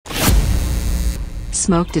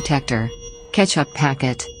smoke detector, ketchup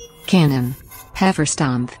packet, cannon, Heifer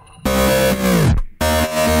Stomp.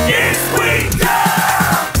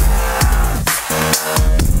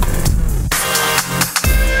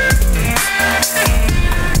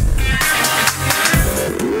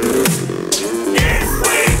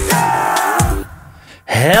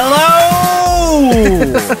 Hello!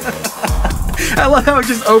 I love how it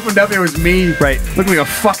just opened up. It was me. Right. Looking like a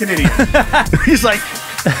fucking idiot. He's like,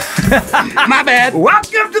 my bad.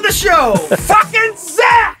 Welcome to the show. Fucking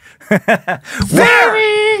Zach.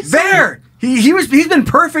 There. He's been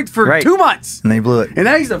perfect for 2 months. And they blew it. And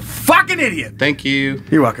now he's a fucking idiot. Thank you.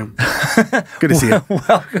 You're welcome. Good to see you.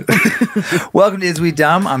 Welcome to Is We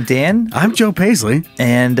Dumb? I'm Dan. I'm Joe Paisley.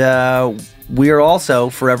 And we are also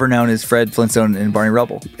forever known as Fred Flintstone and Barney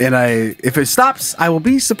Rubble. And if it stops, I will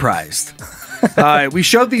be surprised. We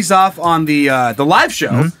showed these off on the live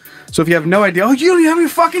show. So if you have no idea, you don't even have your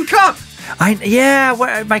fucking cup. My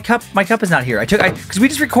cup is not here. Because we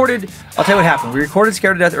just recorded. I'll tell you what happened. We recorded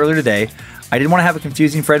Scared to Death earlier today. I didn't want to have a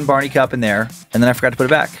confusing Fred and Barney cup in there, and then I forgot to put it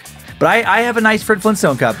back. But I have a nice Fred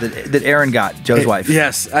Flintstone cup that Aaron got, Joe's wife.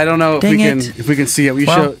 Yes, I don't know if we can see it.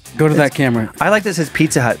 Go to that camera. I like this as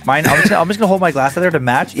Pizza Hut. Mine. I'm just gonna hold my glass out there to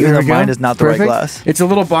match, even though mine is not the right glass. It's a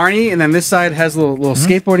little Barney, and then this side has a little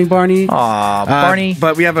skateboarding Barney. Aw, Barney.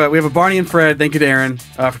 But we have a Barney and Fred. Thank you to Aaron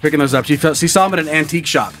for picking those up. She saw them at an antique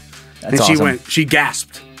shop, That's awesome. She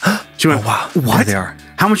gasped. She went, wow, what? They are.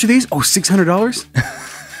 How much are these? Oh, $600.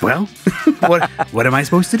 Well, what am I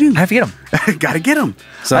supposed to do? I have to get them. Gotta get them.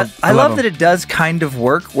 So I love that it does kind of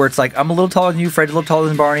work, where it's like I'm a little taller than you, Fred's a little taller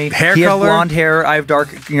than Barney. Hair he color. has blonde hair. I have dark,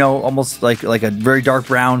 almost like a very dark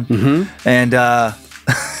brown. And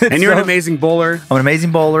and you're an amazing bowler. I'm an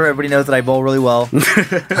amazing bowler. Everybody knows that I bowl really well.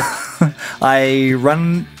 My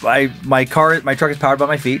truck is powered by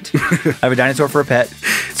my feet. I have a dinosaur for a pet.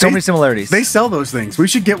 So many similarities. They sell those things. We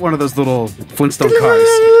should get one of those little Flintstone cars.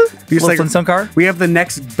 Little Flintstone car? We have the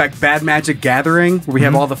next Bad Magic Gathering where we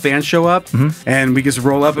have all the fans show up and we just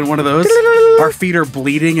roll up in one of those. Our feet are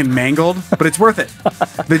bleeding and mangled, but it's worth it.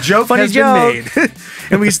 The joke has been made.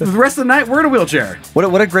 And the rest of the night, we're in a wheelchair. What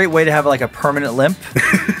a great way to have like a permanent limp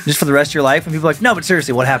just for the rest of your life. And people are like, no, but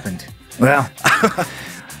seriously, what happened? Well,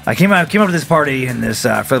 I came up to this party in this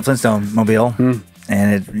Fred Flintstone mobile,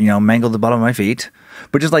 and it mangled the bottom of my feet.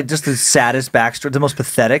 But just the saddest backstory, the most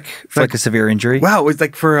pathetic for like a severe injury. Wow, it was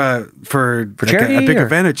like for charity, a big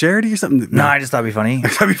event, a charity or something. No, I just thought it'd be funny.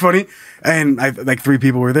 That'd be funny. And like 3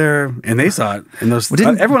 people were there, and they saw it. And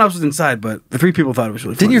everyone else was inside, but the 3 people thought it was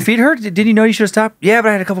really funny. Didn't your feet hurt? Didn't you know you should have stopped? Yeah, but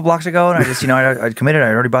I had a couple blocks ago, and I just I committed. I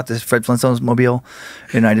already bought this Fred Flintstone's mobile,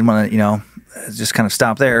 and I didn't want to just kind of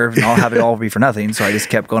stop there. And I'll have it all be for nothing. So I just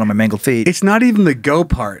kept going on my mangled feet. It's not even the go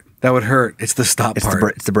part that would hurt. It's the stop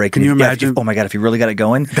part. It's the break. Can you imagine? Oh my God, if you really got it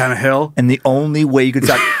going. Down a hill. And the only way you could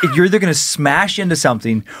stop, you're either going to smash into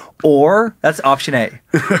something, or that's option A.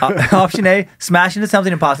 Option A, smash into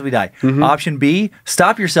something and possibly die. Option B,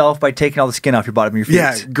 stop yourself by taking all the skin off your bottom of your feet.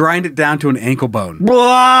 Yeah, grind it down to an ankle bone.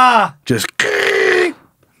 Blah! Just...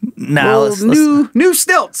 Now new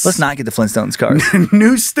stilts. Let's not get the Flintstones cars.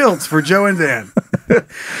 New stilts for Joe and Dan.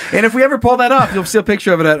 And if we ever pull that off, you'll see a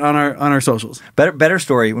picture of it on our socials. Better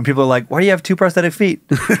story when people are like, "Why do you have 2 prosthetic feet?"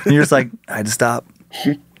 And you're just like, "I had to stop."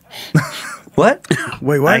 What?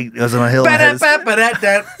 Wait, what? I was on a hill. I was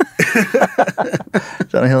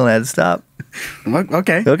on a hill and I had to stop.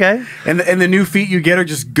 Okay. Okay. And the new feet you get are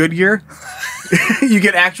just Goodyear. You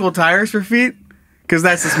get actual tires for feet. Because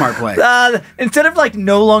that's the smart play. Instead of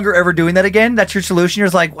no longer ever doing that again, that's your solution. You're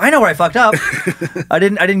just like, well, I know where I fucked up. I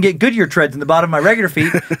didn't get Goodyear treads in the bottom of my regular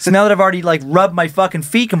feet. So now that I've already rubbed my fucking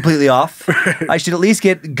feet completely off, I should at least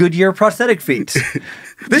get Goodyear prosthetic feet.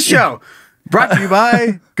 This show brought to you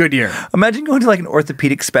by Goodyear. Imagine going to an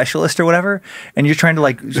orthopedic specialist or whatever, and you're trying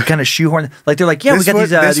to kind of shoehorn. They're like, yeah, we got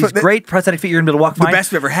these great prosthetic feet. You're gonna be able to walk fine. The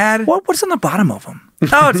best we've ever had. What's on the bottom of them?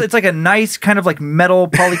 Oh, it's like a nice kind of metal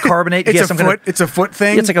polycarbonate. It's a foot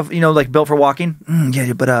thing. It's like built for walking.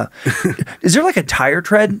 Yeah, but is there a tire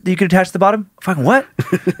tread that you could attach to the bottom? Fucking what?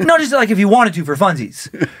 No, just if you wanted to for funsies.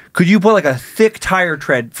 Could you put a thick tire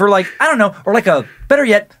tread for I don't know, or better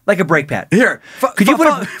yet, a brake pad? Here, could you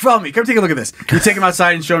follow me? Come take a look at this. Can you take him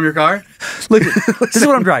outside and show him your car? Look, this is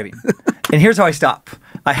what I'm driving, and here's how I stop.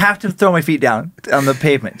 I have to throw my feet down on the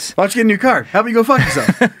pavement. Why don't you get a new car? How about you go fuck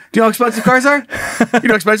yourself? Do you know how expensive cars are? You know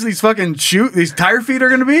how expensive these tire feet are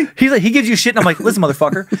going to be? He gives you shit, and I'm like, listen,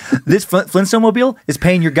 motherfucker, this Flintstone mobile is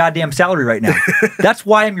paying your goddamn salary right now. That's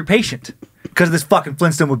why I'm your patient, because of this fucking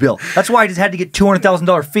Flintstone mobile. That's why I just had to get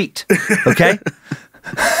 $200,000 feet. Okay.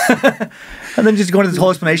 And then just go into this whole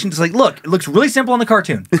explanation. Just like, look, it looks really simple on the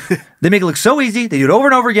cartoon. They make it look so easy. They do it over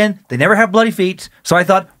and over again. They never have bloody feet. So I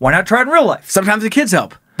thought, why not try it in real life? Sometimes the kids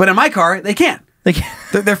help, but in my car, they can't. They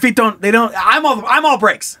can't. Their feet don't. They don't. I'm all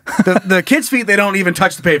brakes. The kids' feet, they don't even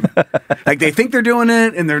touch the pavement. Like they think they're doing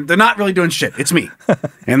it, and they're not really doing shit. It's me,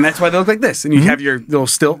 and that's why they look like this. And you have your little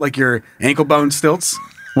stilt, like your ankle bone stilts,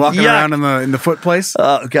 walking around in the foot place.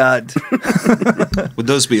 Oh God. Would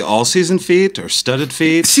those be all season feet or studded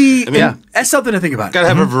feet? See, that's something to think about. Gotta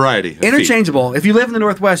have a variety. Of Interchangeable. Feet. If you live in the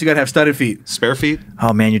Northwest, you gotta have studded feet. Spare feet.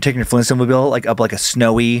 Oh man, you're taking your Flintstone-mobile like up like a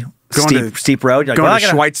snowy, steep road. You're like, Going to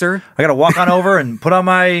Schweitzer. I gotta walk on over and put on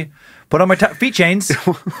my feet chains.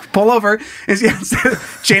 Pull over. And instead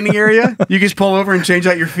of chaining area, you just pull over and change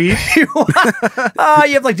out your feet. You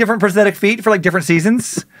have like different prosthetic feet for like different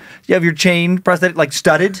seasons. You have your chain prosthetic like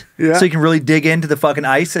studded, so you can really dig into the fucking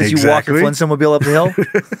ice as you walk your Flintstone-mobile up the hill.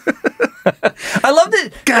 I love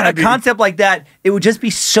that a concept like that. It would just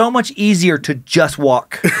be so much easier to just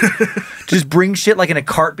walk. Just bring shit like in a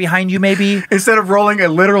cart behind you, maybe. Instead of rolling a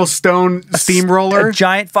literal stone steamroller. A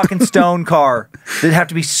giant fucking stone car. It'd have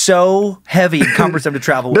to be so heavy and cumbersome to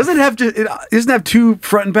travel with. It doesn't have two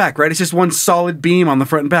front and back, right? It's just one solid beam on the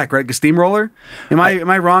front and back, right? Like a steamroller. Am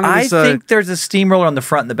I wrong? I think there's a steamroller on the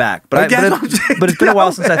front and the back, but it's been a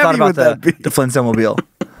while since I thought about the Flintstone-mobile.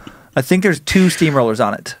 I think there's two steamrollers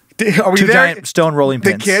on it. Are we two there? Giant stone rolling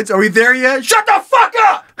pins. The kids, are we there yet? Shut the fuck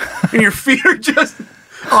up! And your feet are just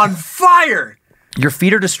on fire. Your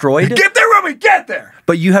feet are destroyed. Get there when we get there.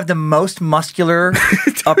 But you have the most muscular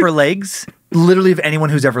upper legs, literally, of anyone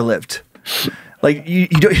who's ever lived. Like you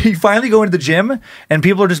finally go into the gym and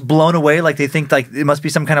people are just blown away. Like they think like it must be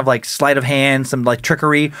some kind of like sleight of hand, some like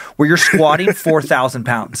trickery where you're squatting 4,000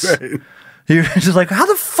 pounds. Right. You're just like, how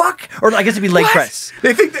the fuck? Or I guess it'd be leg press.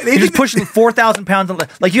 They think you're just pushing 4,000 pounds.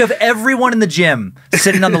 Like you have everyone in the gym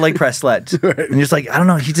sitting on the leg press sled, right. And you're just like, I don't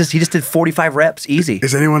know. He just did 45 reps, easy.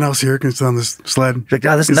 Is anyone else here can sit on this sled? You're like,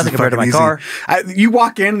 oh, this is nothing compared to my car. You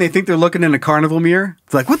walk in and they think they're looking in a carnival mirror.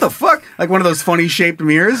 It's like, what the fuck? Like one of those funny shaped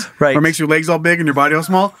mirrors, right? Where it makes your legs all big and your body all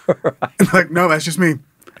small. Right. Like, no, that's just me.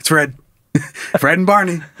 It's Fred. Fred and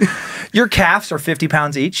Barney. Your calves are 50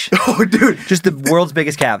 pounds each. Oh, dude. Just the world's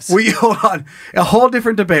biggest calves. Hold on. A whole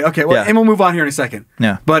different debate. Okay, well, and we'll move on here in a second.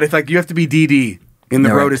 Yeah. But if like you have to be DD and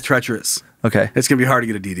the road is treacherous. Okay. It's going to be hard to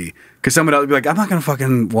get a DD. Because someone else will be like, I'm not going to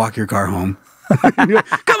fucking walk your car home.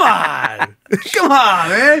 Come on. Come on,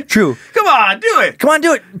 man. True. Come on, do it. Come on,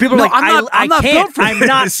 do it. People are like, I'm not can't. I'm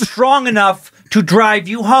not strong enough to drive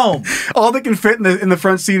you home. All that can fit in the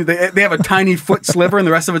front seat, they have a tiny foot sliver, and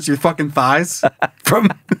the rest of it's your fucking thighs from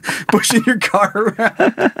pushing your car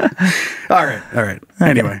around. All right.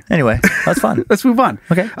 Anyway, that's fun. Let's move on.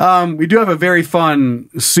 Okay. We do have a very fun,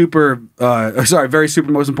 very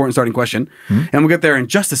super most important starting question, and we'll get there in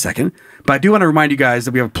just a second. But I do want to remind you guys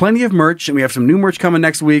that we have plenty of merch, and we have some new merch coming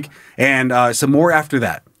next week, and some more after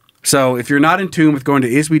that. So if you're not in tune with going to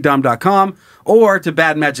iswedumb.com or to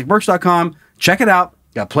badmagicmerch.com, check it out.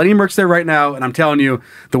 Got plenty of merch there right now, and I'm telling you,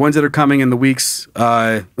 the ones that are coming in the weeks,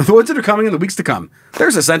 to come.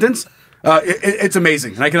 There's a sentence. It's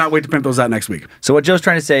amazing, and I cannot wait to print those out next week. So what Joe's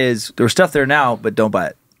trying to say is there's stuff there now, but don't buy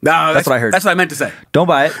it. No, that's what I heard. That's what I meant to say. Don't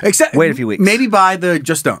buy it. Except wait a few weeks. Maybe buy the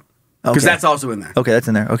Just Don't, because that's also in there. Okay, that's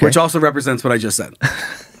in there. Okay, which also represents what I just said.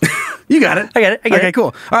 You got it. I get it. Okay, cool.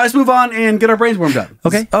 All right, let's move on and get our brains warmed up.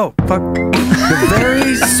 Okay. Oh, fuck. The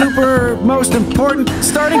very super most important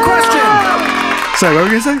starting question. Sorry, what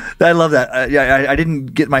were you going to say? I love that. I didn't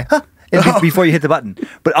get my before you hit the button.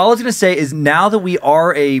 But all I was going to say is now that we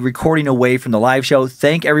are a recording away from the live show,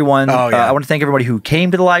 thank everyone. I want to thank everybody who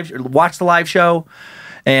came to the live, watched the live show,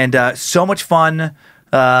 and so much fun.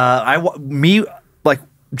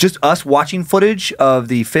 Just us watching footage of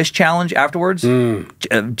the fish challenge afterwards,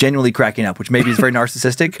 genuinely cracking up, which maybe is very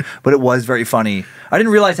narcissistic, but it was very funny. I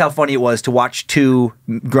didn't realize how funny it was to watch two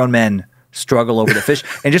grown men struggle over the fish,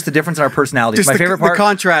 and just the difference in our personalities. My favorite part, the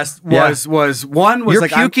contrast was one was you're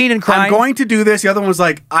like puking and crying. I'm going to do this. The other one was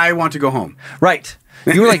like, I want to go home. Right.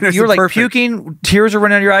 You were like puking, tears were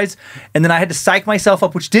running out of your eyes, and then I had to psych myself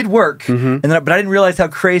up, which did work. But I didn't realize how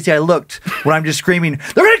crazy I looked when I'm just screaming,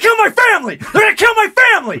 "They're gonna kill my family! They're gonna kill my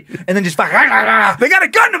family!" And then just they got a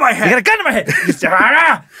gun to my head. They got a gun to my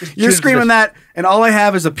head. You're screaming that, and all I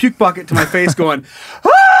have is a puke bucket to my face, going,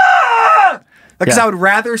 "Ah!" Because I would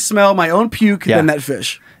rather smell my own puke than that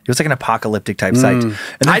fish. It was like an apocalyptic type sight. And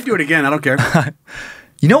I'd do it again. I don't care.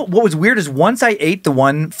 You know what was weird is once I ate the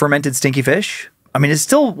one fermented stinky fish. I mean, it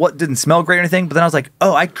still didn't smell great or anything, but then I was like,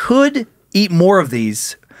 oh, I could eat more of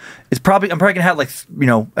these I'm probably gonna have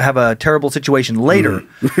have a terrible situation later.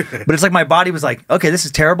 But it's like my body was like, okay, this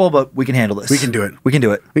is terrible, but we can handle this. We can do it. We can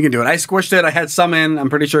do it. We can do it. I squished it. I had some in. I'm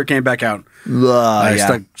pretty sure it came back out. I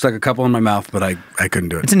stuck a couple in my mouth, but I couldn't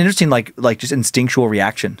do it. It's an interesting like just instinctual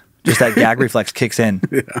reaction. Just that gag reflex kicks in.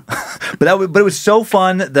 Yeah. But it was so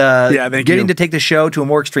fun. Getting to take the show to a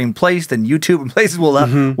more extreme place than YouTube and places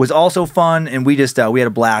was also fun, and we had a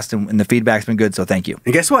blast, and the feedback's been good. So thank you.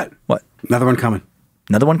 And guess what? What? Another one coming.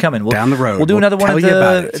 Another one coming. Down the road. We'll do another one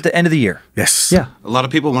at the end of the year. Yes. Yeah. A lot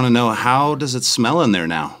of people want to know, how does it smell in there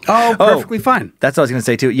now? Oh, perfectly fine. That's what I was going to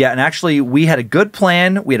say too. Yeah, and actually we had a good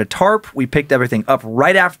plan. We had a tarp. We picked everything up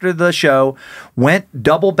right after the show, went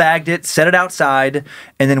double bagged it, set it outside,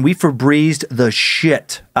 and then we Febrezed the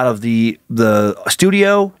shit out of the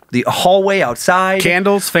studio, the hallway outside.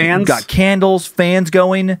 Candles, fans. Got candles, fans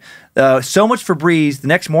going. So much Febreze. The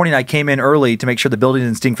next morning I came in early to make sure the building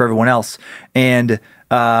didn't stink for everyone else. And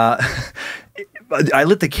I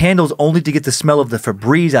lit the candles only to get the smell of the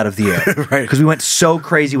Febreze out of the air. Right. Because we went so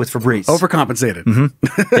crazy with Febreze. Overcompensated.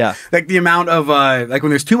 Yeah. Like the amount of, like when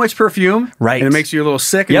there's too much perfume. Right. And it makes you a little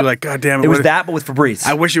sick. And you're like, God damn it. It was that, but with Febreze.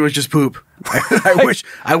 I wish it was just poop.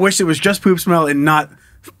 I wish it was just poop smell and not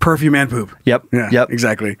perfume and poop. Yep. Yeah, yep.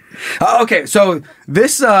 Exactly. Okay, so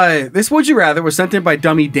this Would You Rather was sent in by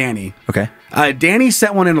Dummy Danny. Okay. Danny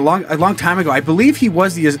sent one in a long time ago. I believe he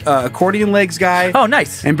was the accordion legs guy. Oh,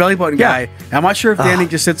 nice. And belly button guy. I'm not sure if Danny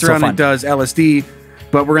just sits around and does LSD,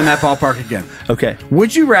 but we're in that ballpark again. Okay.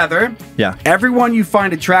 Would you rather everyone you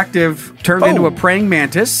find attractive turned into a praying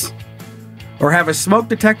mantis, or have a smoke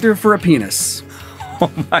detector for a penis?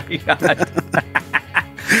 Oh my God.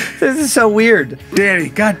 This is so weird. Danny,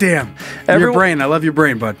 goddamn. Your brain. I love your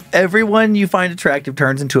brain, bud. Everyone you find attractive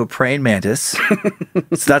turns into a praying mantis.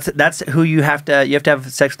 So that's who you have to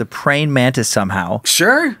have sex with, a praying mantis somehow.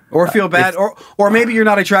 Sure. Or feel bad. Or maybe you're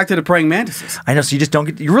not attracted to praying mantises. I know, so you just don't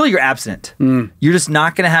get, you're abstinent. You're just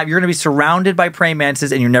not going to have, you're going to be surrounded by praying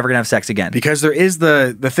mantises and you're never going to have sex again. Because there is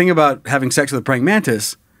the thing about having sex with a praying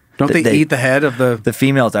mantis. Don't they eat the head of the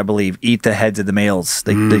females? I believe eat the heads of the males.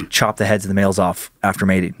 They chop the heads of the males off after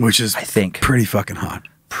mating, which is, I think, pretty fucking hot.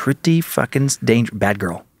 Pretty fucking dangerous. Bad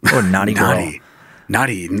girl or naughty girl.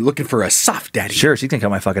 Naughty. Looking for a soft daddy. Sure, she can cut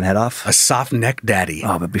my fucking head off. A soft neck daddy.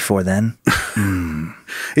 Oh, but before then,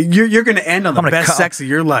 you're going to end on the best sex of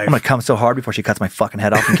your life. I'm going to come so hard before she cuts my fucking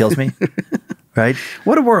head off and kills me. Right?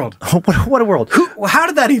 What a world. What a world. How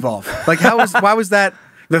did that evolve? Like, why was that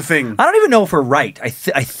the thing? I don't even know if we're right. I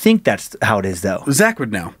think that's how it is, though. Zach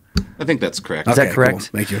would know. I think that's correct. Is that correct? Cool.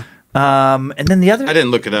 Thank you. And then the other... I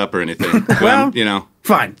didn't look it up or anything. Well,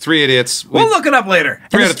 fine. 3 idiots. We'll look it up later.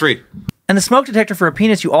 3 out of 3. And the smoke detector for a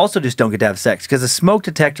penis, you also just don't get to have sex because the smoke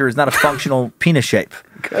detector is not a functional penis shape.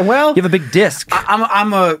 Well, you have a big disc. But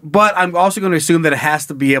I'm also going to assume that it has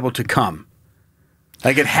to be able to come.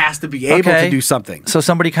 Like, it has to be able to do something. So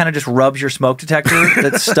somebody kind of just rubs your smoke detector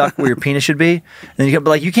that's stuck where your penis should be, and then you can be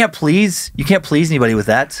like, you can't please anybody with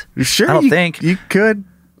that. Sure, I don't think you could.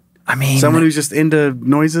 I mean, someone who's just into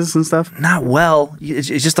noises and stuff. Not well. It's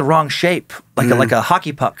just the wrong shape, like a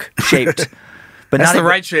hockey puck shaped. But that's the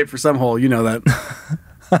right shape for some hole. You know that.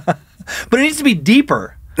 But it needs to be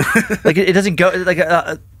deeper. Like it doesn't go like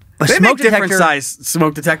a they smoke make detector. Different size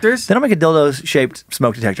smoke detectors. They don't make a dildo-shaped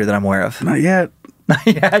smoke detector that I'm aware of. Not yet. Not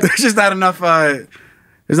yet. There's just not enough. There's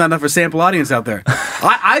not enough of a sample audience out there.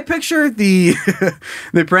 I picture the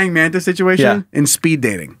praying mantis situation in speed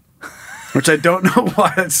dating, which I don't know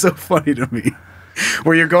why that's so funny to me.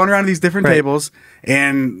 Where you're going around these different tables,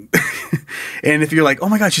 and if you're like, oh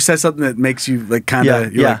my god, she said something that makes you like kind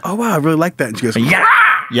of, you're like, oh wow, I really like that, and she goes,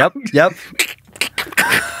 yep.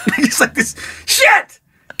 It's like this shit.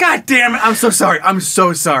 God damn it! I'm so sorry. I'm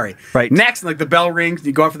so sorry. Right. Next, like the bell rings,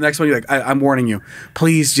 you go out for the next one. You're like, I'm warning you.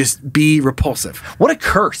 Please just be repulsive. What a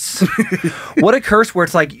curse! What a curse! Where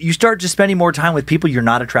it's like you start just spending more time with people you're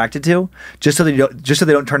not attracted to, just so they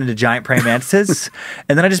don't turn into giant praying mantises.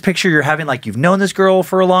 And then I just picture you're having like you've known this girl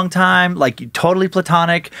for a long time, like totally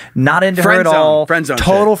platonic, not into her at all, friend zone,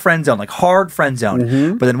 total friend zone, like hard friend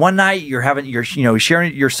zone. But then one night you're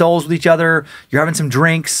sharing your souls with each other. You're having some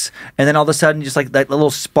drinks, and then all of a sudden, just like that little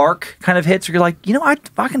spark kind of hits, where you're like,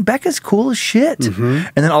 fucking Becca's cool as shit. And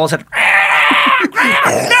then all of a sudden,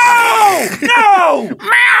 no!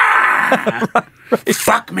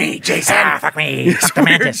 Fuck me, Jason. Fuck me. Fuck the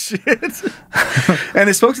mantis. And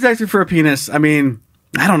the smoke detector for a penis, I mean,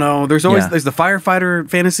 I don't know. There's always there's the firefighter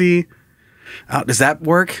fantasy. Does that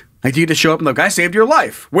work? Like, you just show up and the guy saved your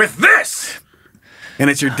life with this, and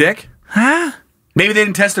it's your dick. Huh? Maybe they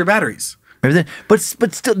didn't test their batteries. Maybe then, but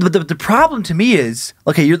still, the problem to me is,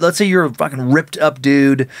 okay, let's say you're a fucking ripped up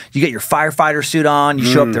dude. You get your firefighter suit on. You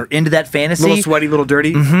show up there into that fantasy, little sweaty, little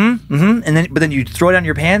dirty. and then you throw it on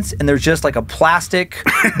your pants, and there's just like a plastic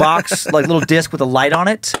box, like little disc with a light on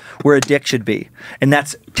it, where a dick should be, and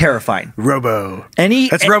that's terrifying. That's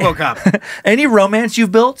That's RoboCop. Any romance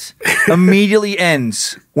you've built immediately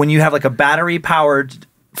ends when you have like a battery powered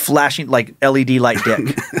flashing like LED light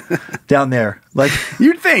dick down there. Like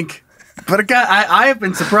You'd think. But I have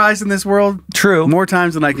been surprised in this world. True. More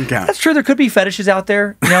times than I can count. That's true. There could be fetishes out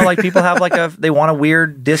there. You know, like people have like they want a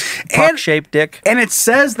weird disc puck shaped dick. And it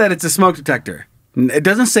says that it's a smoke detector. It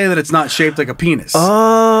doesn't say that it's not shaped like a penis.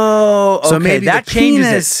 Oh, okay. So maybe that the changes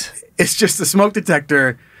penis, it. It's just a smoke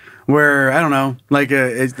detector where, I don't know, like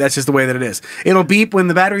that's just the way that it is. It'll beep when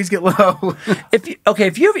the batteries get low.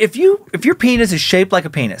 If your penis is shaped like a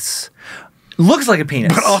penis, looks like a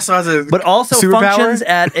penis, but also has a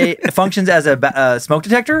functions as a smoke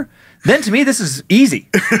detector, then to me this is easy.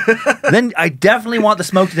 Then I definitely want the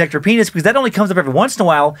smoke detector penis because that only comes up every once in a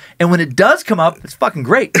while, and when it does come up, it's fucking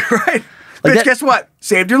great. Right. Like Bitch, guess what?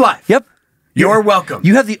 Saved your life. Yep. You're welcome.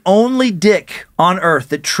 You have the only dick on earth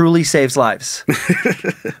that truly saves lives.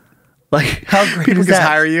 Like, how great People is just that?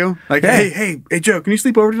 hire you. Like, hey, Joe, can you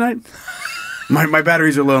sleep over tonight? My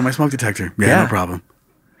batteries are low on my smoke detector. Yeah, no problem.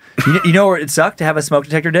 You know where it sucked to have a smoke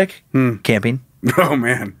detector dick? Camping. Oh,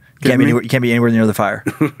 man. You can't be anywhere near the fire.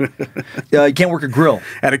 You can't work a grill.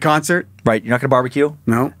 At a concert? Right. You're not going to barbecue?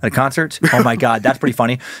 No. At a concert? Oh, my God. That's pretty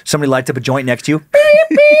funny. Somebody lights up a joint next to you. Beep,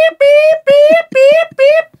 beep, beep.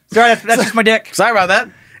 Sorry, that's just my dick. Sorry about that.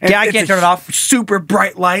 Yeah, I can't turn it off. Super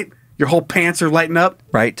bright light. Your whole pants are lighting up.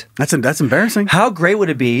 Right. That's embarrassing. How great would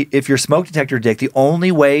it be if your smoke detector dick, the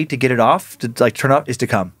only way to get it off, to like turn up, is to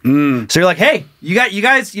come? So you're like, hey, you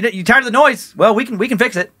guys, you tired of the noise? Well, we can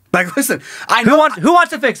fix it. Like, listen, I know who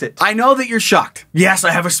wants to fix it? I know that you're shocked. Yes,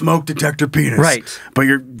 I have a smoke detector penis. Right. But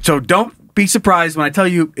so don't be surprised when I tell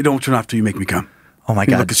you it don't turn off till you make me come. Oh my You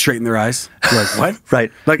God. look straight in their eyes. You're like, what?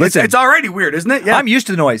 Right. Like, Listen, it's already weird, isn't it? Yeah. I'm used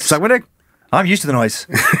to the noise. Suck my dick. I'm used to the noise.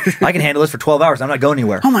 I can handle this for 12 hours. I'm not going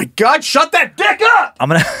anywhere. Oh my God, shut that dick up! I'm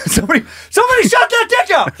gonna somebody shut that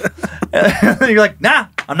dick up. And you're like, nah,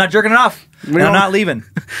 I'm not jerking it off. And I'm not leaving.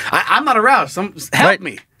 I'm not aroused. Help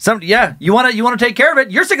me. You wanna take care of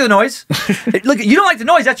it. You're sick of the noise. Look, you don't like the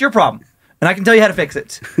noise. That's your problem. And I can tell you how to fix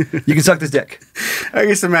it. You can suck this dick. I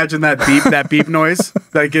just imagine that beep noise,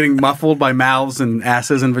 like getting muffled by mouths and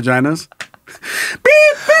asses and vaginas. Beep,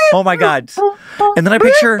 beep. Oh my God. And then I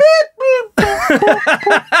picture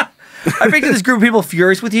this group of people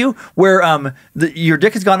furious with you where your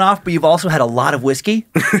dick has gone off, but you've also had a lot of whiskey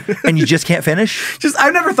and you just can't finish.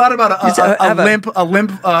 I've never thought about a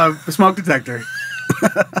limp smoke detector.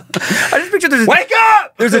 I just picture Wake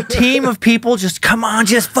up! There's a team of people just come on,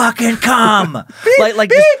 just fucking come. Like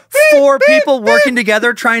just four people working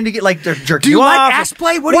together trying to get like they're jerking you off. Do you like ass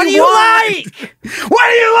play? What do you like? What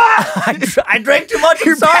do you like? I drank too much.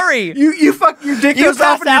 I'm sorry. You fuck your dick goes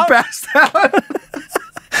off and you're passed out.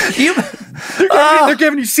 They're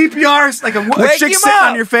giving you CPRs like a chick sitting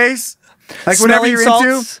on your face. Like whatever you're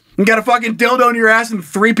into. You got a fucking dildo in your ass and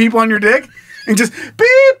 3 people on your dick. And just beep,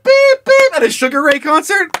 beep, beep at a Sugar Ray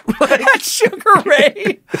concert? At Sugar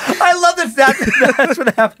Ray? I love that's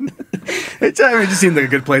what happened. It just seemed like a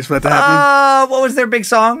good place for that to happen. What was their big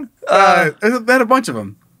song? They had a bunch of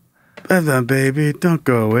them. Baby, don't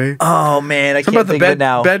go away. Oh, man, I can't think of it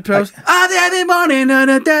now. Bedpost. Every morning, oh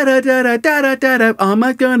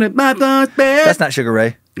my God, my boss bed. That's not Sugar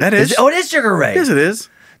Ray. That is. Oh, it is Sugar Ray. Yes, it is.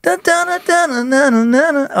 Oh,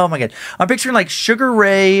 my God. I'm picturing like Sugar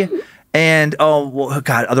Ray and,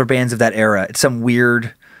 other bands of that era. It's some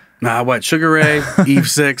weird... What? Sugar Ray, Eve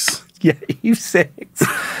 6. Yeah, Eve 6.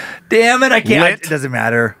 Damn it, I can't. Lit. It doesn't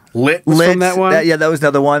matter. Lit was from that one? That was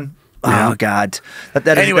another one. Yeah. Oh, God. Anyway,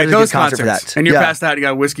 that is those a good concert concerts. for that. And you're passed out, you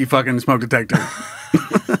got a whiskey fucking smoke detector.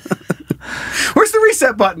 Where's the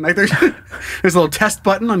reset button? Like there's a little test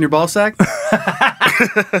button on your ball sack.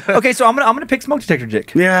 Okay, so I'm gonna pick smoke detector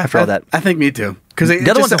dick. Yeah, after all that. I think me too. Because the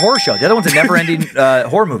other one's a horror show. The other one's a never-ending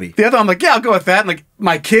horror movie. The other, I'm like, yeah, I'll go with that. And like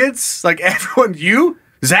my kids, like everyone,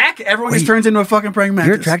 Zach, everyone just turns into a fucking praying mantis.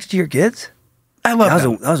 You're attracted to your kids? I love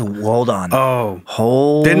them. That was a hold on.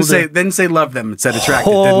 Oh, didn't say love them. It said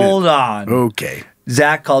attracted. Hold on. Okay.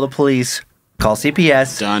 Zach, call the police. Call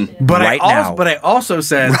CPS. Done. But now. But I also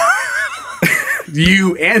said.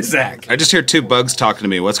 You and Zach. I just hear 2 bugs talking to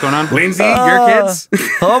me. What's going on? Lindsay, your kids?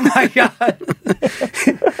 Oh my God.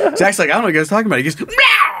 Zach's like, I don't know what you guys are talking about. He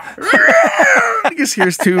just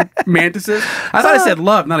hears 2 mantises. I thought I said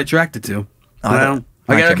love, not attracted to. I don't.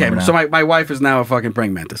 Okay, so my wife is now a fucking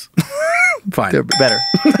praying mantis. Fine. They're better.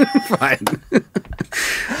 Fine.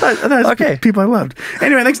 That's Okay. people I loved.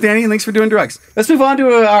 Anyway, thanks, Danny, and thanks for doing drugs. Let's move on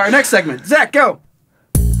to our next segment. Zach, go.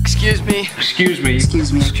 Excuse me. Excuse me.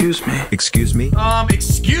 Excuse me. Excuse me. Excuse me?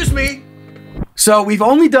 Excuse me. So we've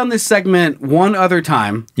only done this segment one other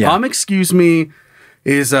time. Yeah. Excuse me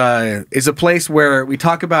is a place where we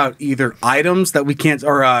talk about either items that we can't,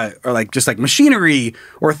 or like just like machinery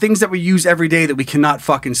or things that we use every day that we cannot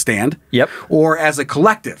fucking stand. Yep. Or as a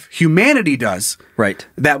collective, humanity does. Right.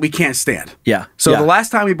 That we can't stand. Yeah. So Yeah. the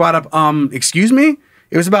last time we brought up excuse me,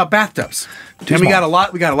 it was about bathtubs. And we got a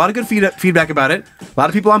lot of good feedback about it. A lot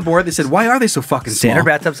of people on board. They said, "Why are they so fucking small?" Standard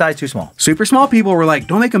bathtub size, too small. Super small people were like,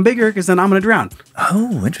 "Don't make them bigger, because then I'm going to drown."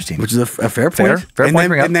 Oh, interesting. Which is a fair point. Fair and point to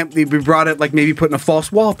bring up. then we brought it like maybe putting a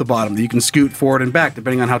false wall at the bottom that you can scoot forward and back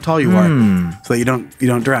depending on how tall you are, so that you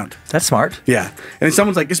don't drown. That's smart. Yeah. And then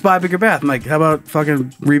someone's like, "Just buy a bigger bath." I'm like, "How about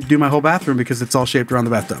fucking redo my whole bathroom because it's all shaped around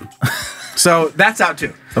the bathtub?" So that's out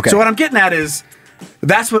too. Okay. So what I'm getting at is,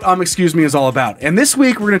 that's what excuse me is all about. And this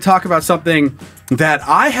week we're going to talk about something that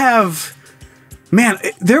I have. Man,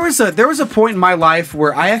 there was a point in my life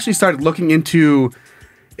where I actually started looking into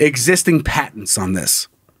existing patents on this.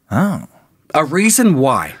 Oh. A reason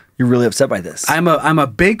why. You're really upset by this. I'm a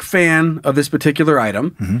big fan of this particular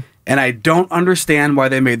item, and I don't understand why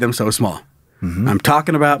they made them so small. I'm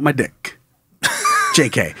talking about my dick.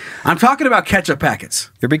 JK. I'm talking about ketchup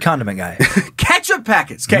packets. You're a big condiment guy. Ketchup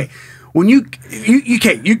packets. Okay. When you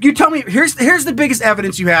tell me, here's the biggest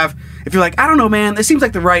evidence you have. If you're like, I don't know, man, this seems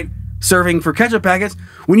like the right serving for ketchup packets.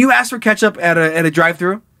 When you ask for ketchup at a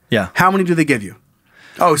drive-thru, Yeah. how many do they give you?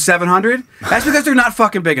 Oh, 700? That's because they're not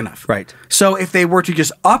fucking big enough. Right. So if they were to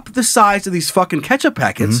just up the size of these fucking ketchup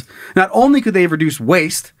packets, not only could they reduce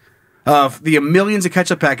waste of the millions of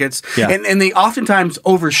ketchup packets, Yeah. and they oftentimes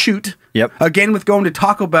overshoot. Yep. Again, with going to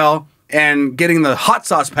Taco Bell and getting the hot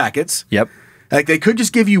sauce packets. Yep. Like they could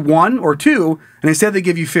just give you one or two, and instead they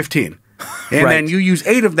give you 15. And Right. then you use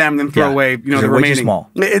 8 of them, then throw Yeah. away, They're the way too remaining. small.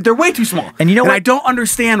 They're way too small. And you know what? I don't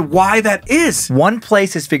understand why that is. One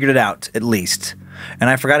place has figured it out, at least. And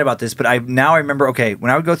I forgot about this, but I remember, okay,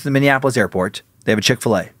 when I would go to the Minneapolis airport, they have a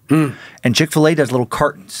Chick-fil-A. And Chick-fil-A does little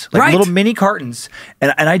cartons, like Right. little mini cartons.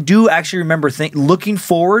 And I do actually remember looking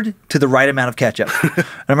forward to the right amount of ketchup. And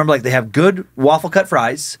I remember like they have good waffle cut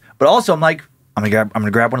fries, but also I'm like, I'm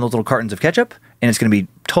gonna grab one of those little cartons of ketchup, and it's gonna be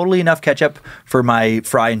totally enough ketchup for my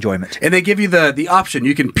fry enjoyment. And they give you the option.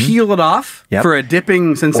 You can peel it off Yep. for a dipping Or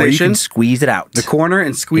you sensation. can squeeze it out. The corner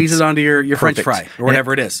and squeeze It's it onto your French perfect. fry or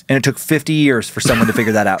whatever it is. And it took 50 years for someone to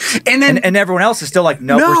figure that out. And then- and everyone else is still like,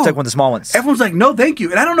 nope, we're stuck with the small ones. Everyone's like, no, thank you.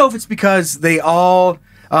 And I don't know if it's because they all,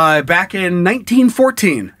 back in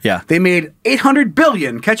 1914, Yeah. they made 800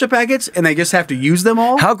 billion ketchup packets and they just have to use them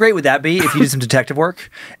all. How great would that be if you did some detective work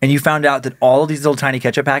and you found out that all of these little tiny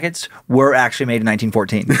ketchup packets were actually made in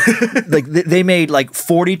 1914? Like they made like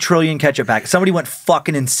 40 trillion ketchup packets. Somebody went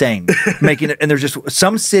fucking insane making it, and there's just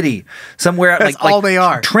some city somewhere That's like all they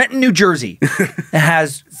are. Trenton, New Jersey,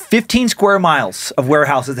 has 15 square miles of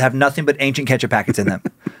warehouses that have nothing but ancient ketchup packets in them.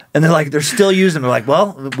 And they're still using them. They're like,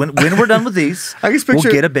 well, when we're done with these, I just we'll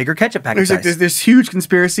picture- get a bigger ketchup packet There's like size. this huge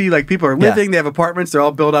conspiracy. Like people are Yeah. living, they have apartments, they're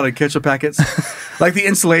all built out of ketchup packets. Like the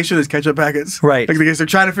insulation is ketchup packets. Right. Like because they're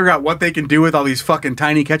trying to figure out what they can do with all these fucking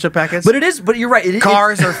tiny ketchup packets. But you're right.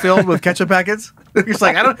 Cars are filled with ketchup packets. It's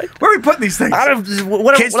like, where are we putting these things?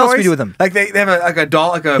 What Kids' else do we toys? do with them? Like they have a doll,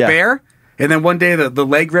 like a Yeah. bear, and then one day the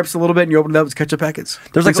leg rips a little bit, and you open it up, it's ketchup packets.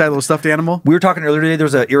 There's like inside a little stuffed animal. We were talking earlier today. There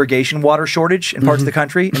was an irrigation water shortage in parts of the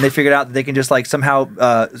country, and they figured out that they can just like somehow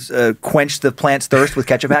quench the plant's thirst with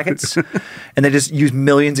ketchup packets, and they just use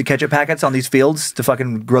millions of ketchup packets on these fields to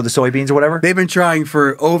fucking grow the soybeans or whatever. They've been trying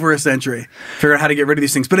for over a century, figure out how to get rid of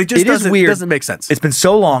these things, but it just It is weird. doesn't make sense. It's been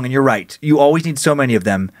so long, and you're right. You always need so many of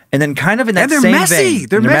them, and then kind of in that And they're same messy. vein,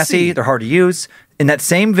 They're and messy. They're hard to use. In that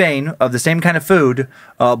same vein of the same kind of food,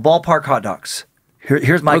 ballpark hot dogs.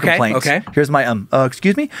 Here's my complaint. okay. Here's my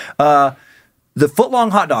excuse me. The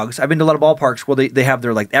foot-long hot dogs. I've been to a lot of ballparks where they have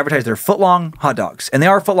their like advertise their foot-long hot dogs, and they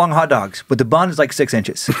are foot-long hot dogs, but the bun is like 6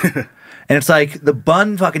 inches, and it's like the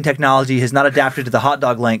bun fucking technology has not adapted to the hot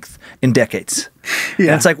dog length in decades. Yeah.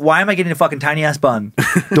 And it's like, why am I getting a fucking tiny ass bun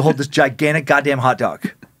to hold this gigantic goddamn hot dog?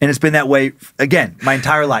 And it's been that way again my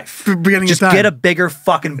entire life. Beginning of Just time. get a bigger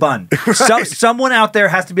fucking bun. Someone out there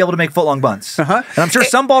has to be able to make foot-long buns, and I'm sure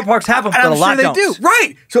some ballparks have them, And but I'm a lot sure they don't. do.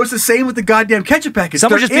 Right. So it's the same with the goddamn ketchup packets.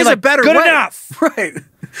 Someone There just be is like, a better "Good way." enough. Right.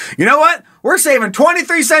 You know what? We're saving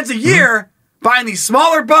 23 cents a year buying these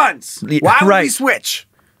smaller buns. Yeah, Why would we right. switch?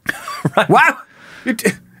 Why?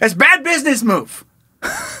 That's bad business move.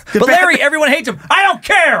 But Larry, everyone hates him. I don't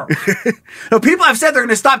care. No, people have said they're going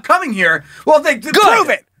to stop coming here. Well, prove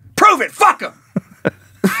it. Prove it. Fuck him.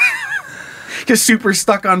 Just super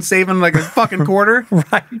stuck on saving like a fucking quarter.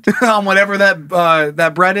 Right. On whatever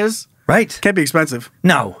that bread is. Right. Can't be expensive.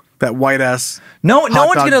 No. That white ass. No one's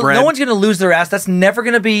bread. gonna lose their ass. That's never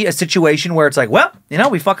gonna be a situation where it's like, well,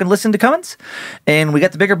 we fucking listened to Cummins and we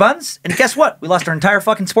got the bigger buns, and guess what? We lost our entire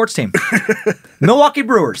fucking sports team. Milwaukee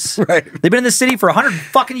Brewers. Right. They've been in the city for 100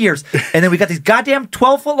 fucking years, and then we got these goddamn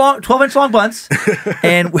 12-inch long buns,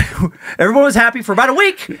 and everyone was happy for about a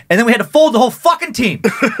week, and then we had to fold the whole fucking team.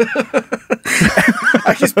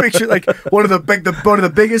 I just picture like one of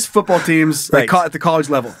the biggest football teams like, at the college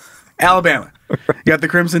level. Alabama. You got the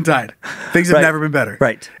Crimson Tide. Things have never been better.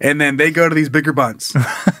 Right. And then they go to these bigger buns.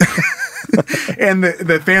 And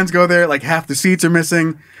the fans go there, like half the seats are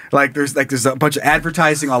missing. There's a bunch of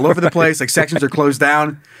advertising all over the place. Like sections are closed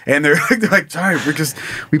down. And they're like, sorry, because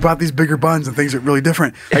we bought these bigger buns and things are really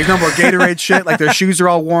different. Like no more Gatorade shit. Like their shoes are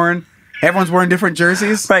all worn. Everyone's wearing different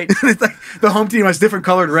jerseys. Right. It's like the home team has different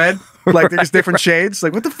colored red. Like they're just different shades.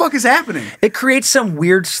 Like what the fuck is happening? It creates some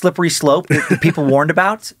weird slippery slope that people warned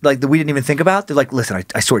about, like that we didn't even think about. They're like, listen,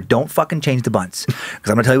 I swear, don't fucking change the buns, because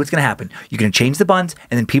I'm gonna tell you what's gonna happen. You're gonna change the buns,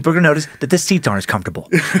 and then people are gonna notice that the seats aren't as comfortable,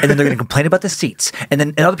 and then they're gonna complain about the seats,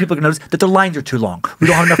 and other people are gonna notice that the lines are too long. We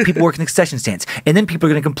don't have enough people working the concession stands, and then people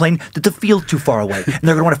are gonna complain that the field's too far away, and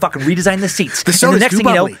they're gonna want to fucking redesign the seats. And the next thing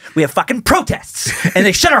you know, we have fucking protests, and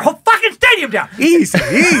they shut our whole fucking stadium down. Easy.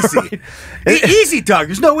 Easy, Doug.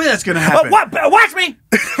 There's no way that's gonna happen. Watch me.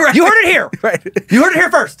 Right. You heard it here. Right. You heard it here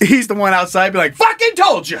first. He's the one outside be like, fucking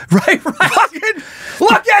told you. Right. Fucking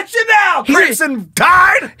look at you now, Crimson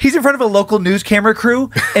Tide. He's in front of a local news camera crew,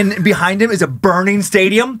 and behind him is a burning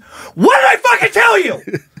stadium. What did I fucking tell you?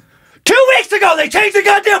 2 weeks ago, they changed the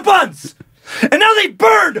goddamn buns. And now they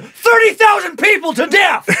burned 30,000 people to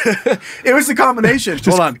death. It was the combination.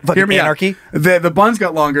 Hold on. Hear me anarchy. out. The buns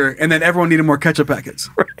got longer, and then everyone needed more ketchup packets.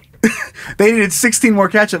 Right. They needed 16 more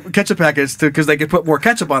ketchup packets because they could put more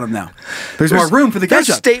ketchup on them now. There's more room for the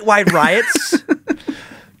ketchup. There's statewide riots.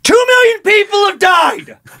 2 million people have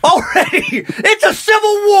died already. It's a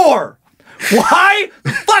civil war. Why?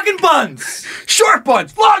 Fucking buns. Short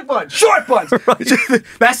buns, long buns, short buns. Right.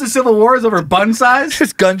 That's the Civil War is over bun size?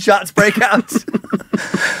 Just gunshots break out.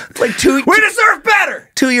 Like we deserve better.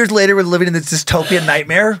 2 years later, we're living in this dystopian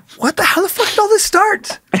nightmare. How the fuck did all this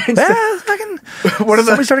start?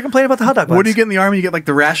 Somebody started complaining about the hot dog buns. What do you get in the Army? You get like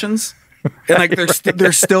the rations? And like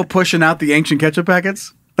they're still pushing out the ancient ketchup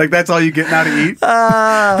packets? Like that's all you get now to eat?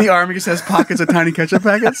 The Army just has pockets of tiny ketchup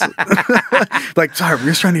packets? Like, sorry, we're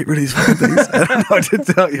just trying to get rid of these fucking things. I don't know what to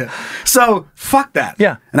tell you. So, fuck that.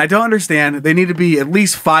 Yeah. And I don't understand. They need to be at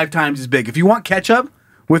least 5 times as big. If you want ketchup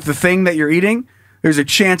with the thing that you're eating, there's a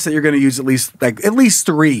chance that you're going to use at least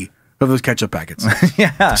 3 of those ketchup packets.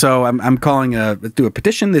 Yeah. So I'm calling do a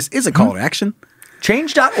petition. This is a call to action.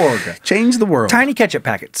 Change.org. Change the world. Tiny ketchup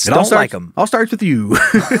packets. It Don't like them. All starts with you.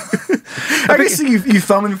 I can see you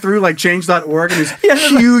thumbing through like change.org and these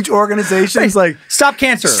huge organizations like Stop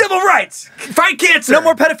Cancer. Civil Rights. Fight cancer. No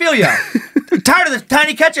more pedophilia. Tired of the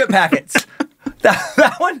tiny ketchup packets.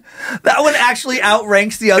 That one actually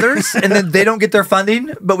outranks the others, and then they don't get their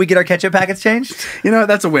funding, but we get our ketchup packets changed. You know,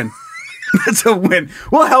 that's a win. That's a win.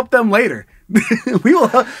 We'll help them later. We will.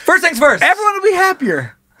 First things first. Everyone will be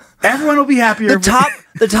happier. Everyone will be happier.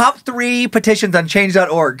 The top 3 petitions on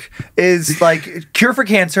change.org is like cure for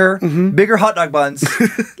cancer, bigger hot dog buns,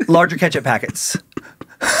 larger ketchup packets.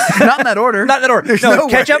 Not in that order. Not in that order. There's No,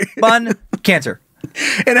 ketchup, bun, cancer.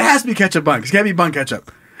 And it has to be ketchup bun. It can't be bun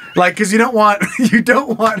ketchup. Like, because you don't want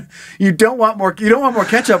more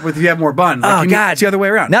ketchup if you have more bun. Like, God, it's the other way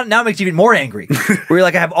around. Now it makes you even more angry. Where you're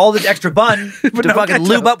like, I have all this extra bun to fucking ketchup.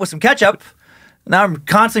 lube up with some ketchup. Now I'm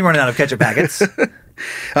constantly running out of ketchup packets.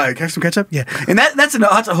 Have some ketchup? Yeah. And that's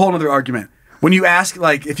a whole other argument. When you ask,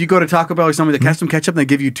 like, if you go to Taco Bell or somebody that has some ketchup and they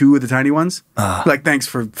give you 2 of the tiny ones, like, thanks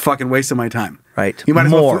for fucking wasting my time. Right. You might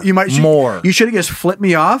more. You should have just flipped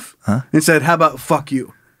me off and said, how about fuck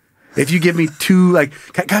you? If you give me 2, like,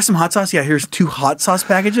 can I have some hot sauce? Yeah, here's 2 hot sauce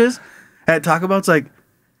packages at Taco Bell. It's like,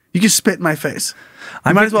 you just spit in my face.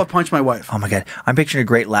 I might as well punch my wife. Oh my God. I'm picturing a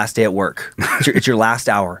great last day at work. It's your last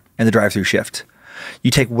hour in the drive-through shift.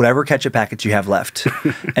 You take whatever ketchup packets you have left,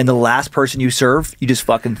 and the last person you serve, you just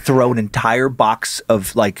fucking throw an entire box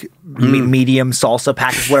of like medium salsa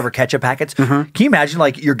packets, whatever ketchup packets. Can you imagine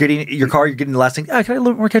like you're getting your car, you're getting the last thing, can I get a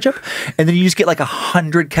little bit more ketchup? And then you just get like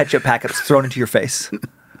 100 ketchup packets thrown into your face.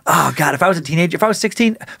 Oh God, if I was a teenager, if I was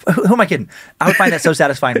 16, who am I kidding? I would find that so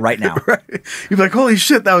satisfying right now. Right. You'd be like, holy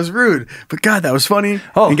shit, that was rude. But God, that was funny.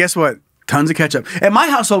 Oh. And guess what? Tons of ketchup. At my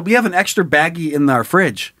household, we have an extra baggie in our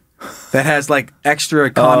fridge that has like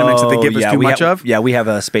extra condiments that they give us too much of. Yeah, we have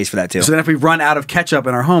a space for that too. So then if we run out of ketchup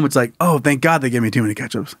in our home, it's like, oh, thank God they gave me too many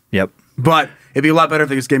ketchups. Yep. But it'd be a lot better if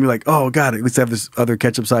they just gave me like, oh God, at least I have this other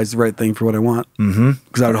ketchup size, the right thing for what I want.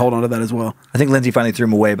 Because I would hold on to that as well. I think Lindsay finally threw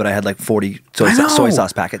them away, but I had like 40 soy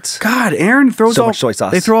sauce packets. God, Aaron throws So all much soy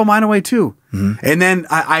sauce. They throw all mine away too. And then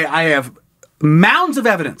I have mounds of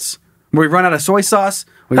evidence where we run out of soy sauce,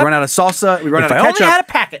 we run out of salsa, we run out of ketchup. I only had a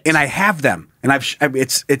packet. And I have them. And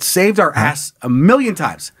it's saved our ass a million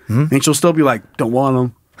times. And she'll still be like, don't want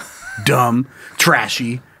them. Dumb.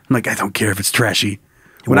 Trashy. I'm like, I don't care if it's trashy.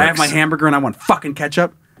 When I have my hamburger and I want fucking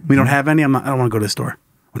ketchup, we don't have any. I don't want to go to the store.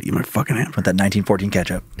 I want to eat my fucking hamburger. With that 1914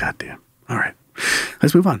 ketchup. God damn. All right.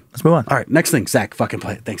 Let's move on. Let's move on. All right. Next thing. Zach, fucking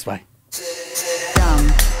play it. Thanks. Bye. Dumb.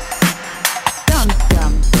 Dumb,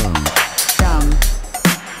 dumb. Dumb.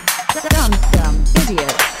 Dumb, dumb.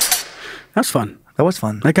 Idiot. That's fun. That was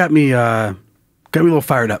fun. That got me a little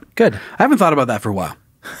fired up. Good. I haven't thought about that for a while.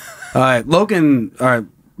 Logan,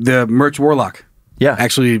 the merch warlock,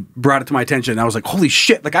 actually brought it to my attention. I was like, holy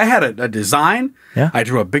shit. Like I had a design. Yeah. I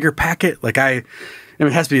drew a bigger packet. Like it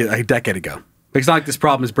has to be a decade ago. Like, it's not like this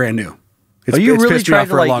problem is brand new. It's pissed me off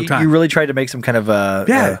for a long time. You really tried to make some kind of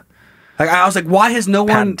like I was like, why has no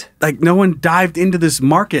one dived into this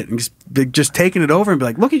market and just taken it over and be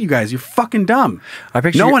like, look at you guys, you're fucking dumb.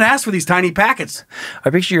 No one asked for these tiny packets.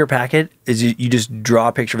 I picture your packet is you just draw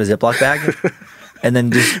a picture of a Ziploc bag and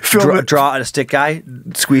then just draw a stick guy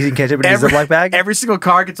squeezing ketchup in a Ziploc bag. Every single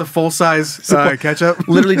car gets a full size ketchup.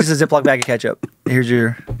 Literally just a Ziploc bag of ketchup. Here's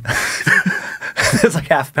your. It's like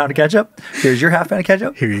half a pound of ketchup. Here's your half pound of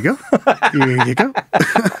ketchup. Here you go. Here you go.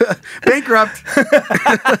 Bankrupt.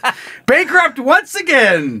 Bankrupt once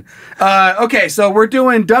again. Okay, so we're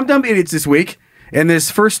doing Dumb Dumb Idiots this week. And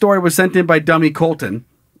this first story was sent in by Dummy Colton.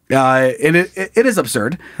 And it is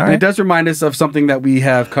absurd. All right. And it does remind us of something that we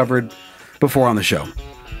have covered before on the show.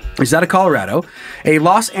 It's out of Colorado. A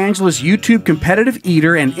Los Angeles YouTube competitive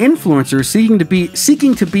eater and influencer seeking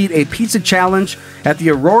to beat a pizza challenge at the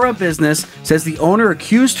Aurora business says the owner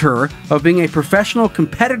accused her of being a professional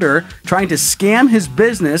competitor trying to scam his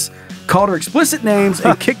business, called her explicit names,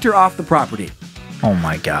 and kicked her off the property. Oh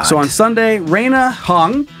my God. So on Sunday, Raina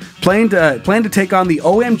Hung planned to take on the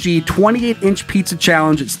OMG 28-inch pizza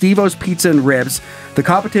challenge at Steve-O's Pizza and Ribs. The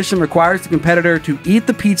competition requires the competitor to eat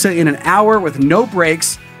the pizza in an hour with no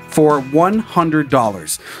breaks for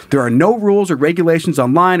 $100. There are no rules or regulations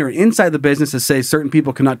online or inside the business that say certain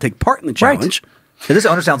people cannot take part in the challenge. Right. This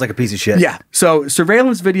owner sounds like a piece of shit. Yeah. So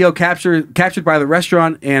surveillance video captured by the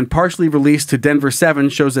restaurant and partially released to Denver 7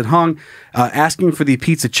 shows that Hung asking for the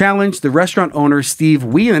pizza challenge. The restaurant owner, Steve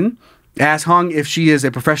Whelan, asked Hung if she is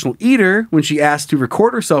a professional eater when she asked to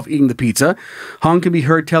record herself eating the pizza. Hung can be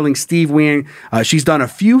heard telling Steve Whelan she's done a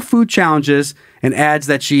few food challenges and adds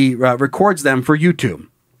that she records them for YouTube.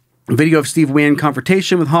 A video of Steve Wynn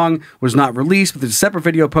confrontation with Hung was not released, but there's a separate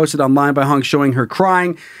video posted online by Hung showing her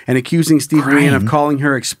crying and accusing Steve Wynn of calling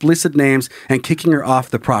her explicit names and kicking her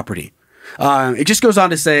off the property. It just goes on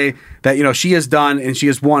to say that, she has done and she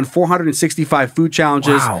has won 465 food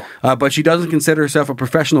challenges, but she doesn't consider herself a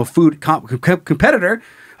professional food competitor.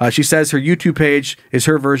 She says her YouTube page is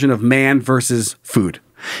her version of man versus food.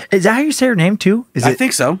 Is that how you say her name too? I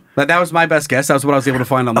think so. That was my best guess. That was what I was able to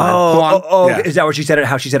find online. Yeah. Is that what she said it?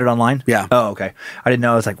 How she said it online? Yeah. Oh, okay. I didn't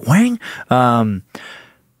know. I was like, Wang.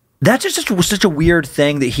 That's just such a weird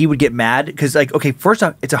thing that he would get mad because, okay, first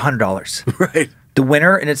off, it's $100. Right. The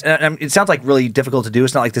winner, and it sounds like really difficult to do.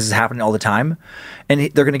 It's not like this is happening all the time, and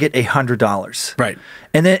they're going to get $100. Right.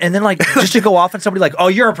 And then just to go off on somebody like, oh,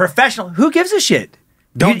 you're a professional. Who gives a shit?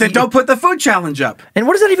 Don't put the food challenge up. And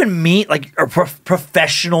what does that even mean? Like a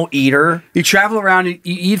professional eater? You travel around, you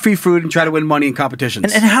eat free food, and try to win money in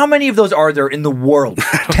competitions. And how many of those are there in the world?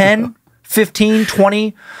 10, 15,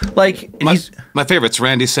 20? My favorite's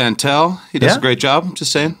Randy Santel. He does a great job.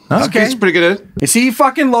 Just saying. Okay. He's pretty good at it. Is he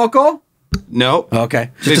fucking local? No.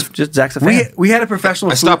 Okay. Just Zach's a fan. We had a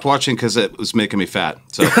professional. I stopped watching because it was making me fat.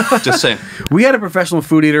 So just saying. We had a professional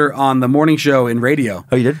food eater on the morning show in radio.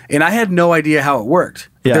 Oh, you did? And I had no idea how it worked.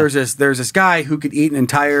 Yeah. There's this guy who could eat an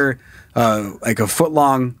entire a foot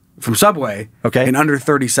long from Subway in under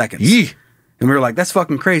 30 seconds. Yee. And we were like, that's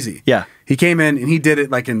fucking crazy. Yeah. He came in and he did it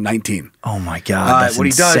in 19. Oh my God. That's what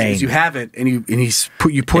insane. he does is you have it and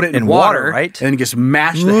you put it in water, right? And you just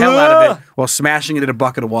mash the hell out of it while smashing it in a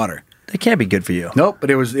bucket of water. It can't be good for you. Nope,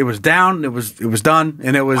 but it was down, it was done,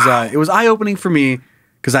 and it was eye opening for me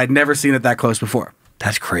because I'd never seen it that close before.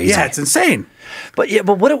 That's crazy. Yeah, it's insane. But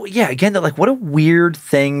what a weird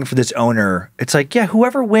thing for this owner. It's like,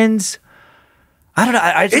 whoever wins, I don't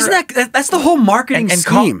know. Isn't that's the whole marketing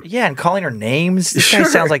scheme? And calling her names. This guy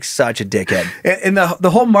sounds like such a dickhead. And the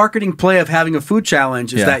whole marketing play of having a food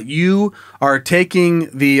challenge is that you are taking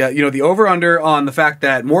the the over under on the fact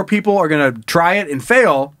that more people are going to try it and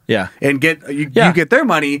fail. And you get their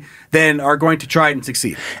money than are going to try it and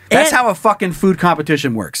succeed. That's how a fucking food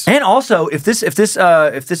competition works. And also, if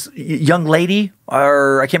this young lady,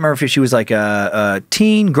 or I can't remember if she was like a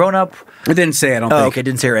teen, grown up. It didn't say. I don't think. Okay,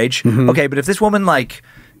 didn't say her age. Okay, but if this woman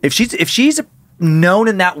if she's known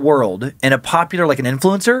in that world and a popular like an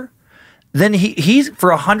influencer, then he's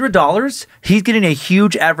for $100 he's getting a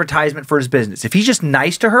huge advertisement for his business. If he's just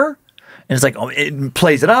nice to her. And it's like, oh, it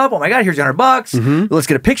plays it up. Oh my God, here's $100. Let's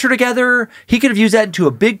get a picture together. He could have used that into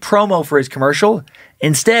a big promo for his commercial.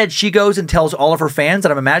 Instead, she goes and tells all of her fans,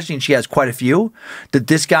 and I'm imagining she has quite a few, that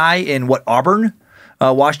this guy in Auburn,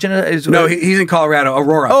 Washington is. No, he's in Colorado,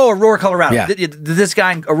 Aurora. Oh, Aurora, Colorado. Yeah. This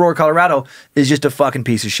guy in Aurora, Colorado is just a fucking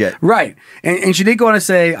piece of shit. Right. And she did go on to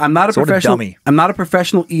say, I'm not a professional dummy. I'm not a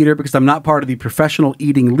professional eater because I'm not part of the professional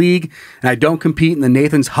eating league, and I don't compete in the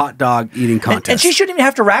Nathan's hot dog eating contest. And she shouldn't even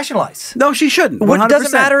have to rationalize. No, she shouldn't. It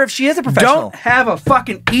doesn't matter if she is a professional. Don't have a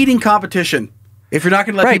fucking eating competition if you're not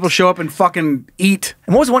going to let people show up and fucking eat.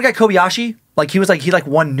 And what was the one guy, Kobayashi? He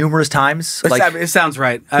won numerous times. It sounds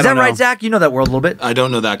right. Is that right, Zach? You know that world a little bit. I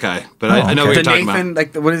don't know that guy, but I know what you're talking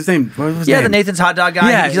about. What is his name? What was his name? The Nathan's hot dog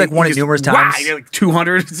guy. Yeah, he's won it numerous times. Wow, like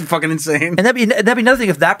 200. It's fucking insane. And that'd be another thing.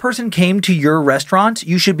 If that person came to your restaurant,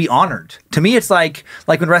 you should be honored. To me, it's like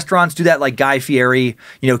when restaurants do that. Like Guy Fieri,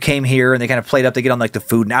 came here and they kind of played up. They get on like the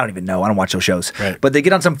food, and I don't even know. I don't watch those shows. Right. But they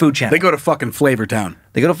get on some food channel. They go to fucking Flavor Town.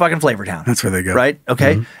 That's where they go. Right?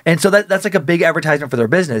 Okay. And so that's like a big advertisement for their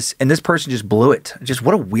business. And this person just blew it. Just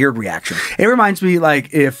what a weird reaction. It reminds me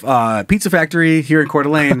like if Pizza Factory here in Coeur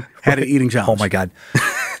d'Alene had an eating challenge. Oh my God.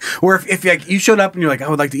 Or if you showed up and you're like, I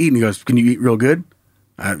would like to eat. And he goes, can you eat real good?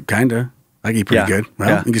 Kinda. I can eat pretty good.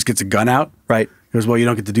 Well, he just gets a gun out. Right. He goes, well, you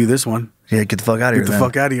don't get to do this one. Yeah, get the fuck out of here. Get the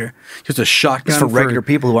fuck out of here. Just a shotgun. It's for regular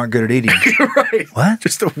people who aren't good at eating. Right. What?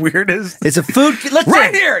 Just the weirdest. It's a food.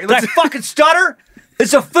 Right here. Did I fucking stutter?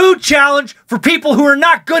 It's a food challenge for people who are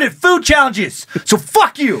not good at food challenges. So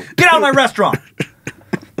fuck you. Get out of my restaurant.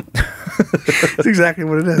 That's exactly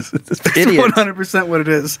what it is. It's Idiot. 100% what it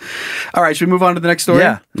is. All right, should we move on to the next story?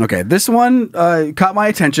 Yeah. Okay, this one caught my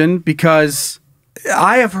attention because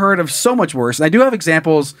I have heard of so much worse. And I do have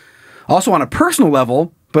examples also on a personal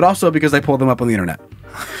level, but also because I pulled them up on the internet.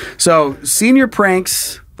 So, senior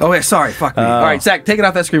pranks. Oh, yeah, sorry. Fuck me. All right, Zach, take it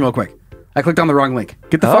off that screen real quick. I clicked on the wrong link.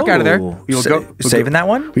 Get the fuck out of there. Saving that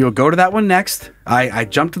one? We will go to that one next. I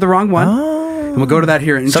jumped to the wrong one. And we'll go to that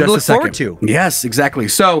here in just a second. Something to look forward to. Yes, exactly.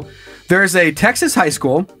 So there's a Texas high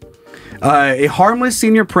school. A harmless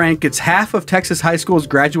senior prank gets half of Texas high school's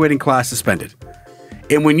graduating class suspended.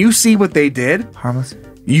 And when you see what they did, harmless,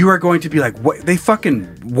 you are going to be like, what? They fucking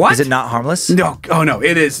what? Is it not harmless? No. Oh no,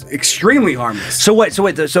 it is extremely harmless. So wait.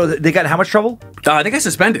 So they got how much trouble? They got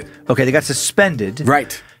suspended. Okay, they got suspended.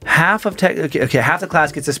 Right. Half of half the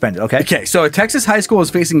class gets suspended. Okay. So a Texas high school is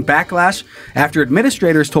facing backlash after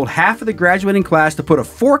administrators told half of the graduating class to put a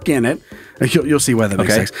fork in it. You'll see why that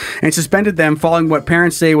makes sense. And suspended them following what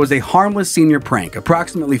parents say was a harmless senior prank.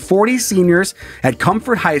 Approximately 40 seniors at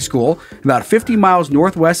Comfort High School, about 50 miles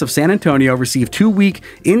northwest of San Antonio, received 2-week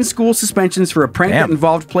in-school suspensions for a prank that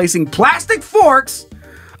involved placing plastic forks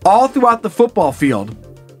all throughout the football field.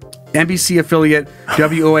 NBC affiliate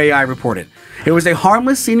WOAI reported. It was a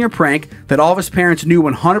harmless senior prank that all of his parents knew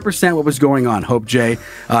 100% what was going on, Hope J,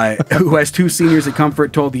 who has 2 seniors at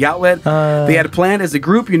Comfort, told the outlet. They had planned as a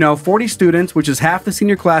group, 40 students, which is half the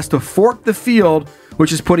senior class, to fork the field,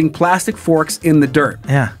 which is putting plastic forks in the dirt.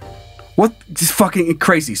 Yeah. What? Just fucking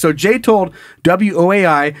crazy. So Jay told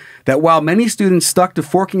WOAI that while many students stuck to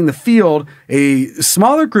forking the field, a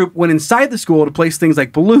smaller group went inside the school to place things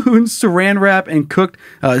like balloons, saran wrap, and cooked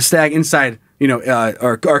stag inside,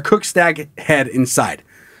 or cooked stag head inside.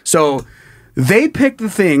 So they picked the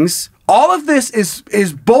things. All of this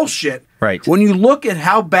is bullshit. Right. When you look at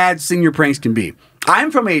how bad senior pranks can be.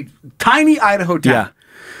 I'm from a tiny Idaho town.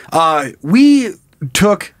 Yeah. We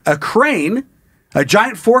took a crane, a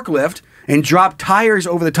giant forklift, and dropped tires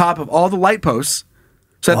over the top of all the light posts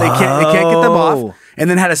so that they can't get them off, and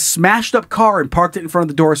then had a smashed up car and parked it in front of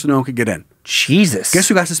the door so no one could get in. Jesus. Guess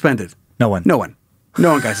who got suspended? No one. No one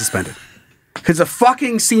got suspended. It's a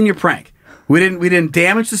fucking senior prank. We didn't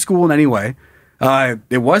damage the school in any way.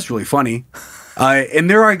 It was really funny. And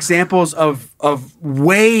there are examples of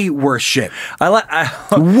way worse shit.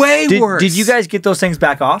 Way worse. Did you guys get those things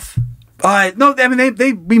back off? No, I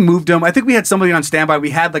mean we moved them. I think we had somebody on standby. We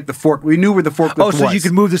had like the fork. We knew where the forklift was. Oh, so you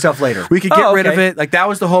could move the stuff later. We could get rid of it. Like that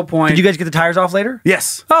was the whole point. Did you guys get the tires off later?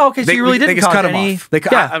 Yes. Oh, okay. So you really didn't cut them any... off.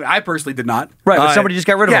 I personally did not. Right, but somebody just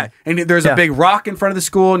got rid of them. And there's a big rock in front of the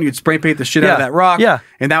school, and you'd spray paint the shit out of that rock. Yeah.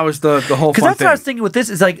 And that was the whole fun Because that's thing. what I was thinking with this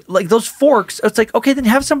is like those forks. It's like, okay, then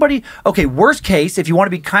have somebody. Okay, worst case, if you want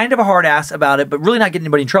to be kind of a hard ass about it, but really not getting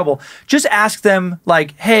anybody in trouble, just ask them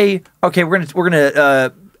like, hey, okay, we're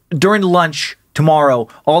gonna during lunch tomorrow,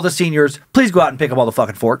 all the seniors, please go out and pick up all the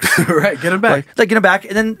fucking forks. Right, get them back. Like get them back,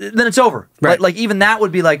 and then it's over. Right. Like even that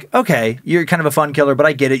would be like, okay, you're kind of a fun killer, but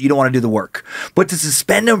I get it. You don't want to do the work. But to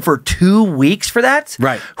suspend them for 2 weeks for that,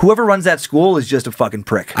 right? Whoever runs that school is just a fucking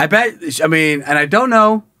prick. I bet. I mean, and I don't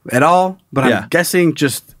know at all, but I'm guessing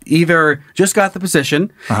just either just got the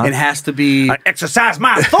position and has to be exercise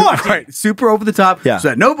my authority, right? Super over the top, so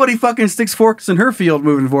that nobody fucking sticks forks in her field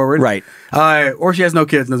moving forward, right? Or she has no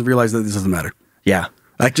kids and doesn't realize that this doesn't matter. Yeah.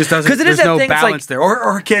 Like just doesn't, because there's no balance there.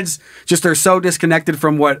 Or her kids just are so disconnected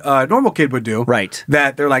from what a normal kid would do. Right.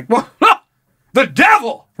 That they're like, well, the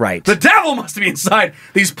devil! Right. The devil must be inside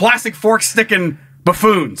these plastic fork sticking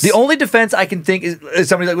buffoons. The only defense I can think is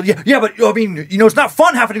somebody like, yeah, but I mean, it's not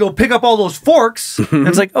fun having to go pick up all those forks. And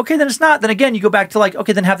it's like, okay, then it's not. Then again, you go back to like,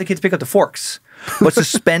 okay, then have the kids pick up the forks. But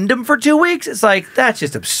suspend them for 2 weeks? It's like, that's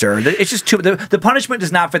just absurd. It's just the punishment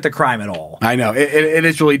does not fit the crime at all. I know. It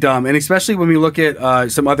is really dumb. And especially when we look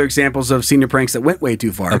at some other examples of senior pranks that went way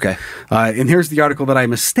too far. Okay. And here's the article that I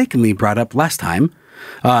mistakenly brought up last time.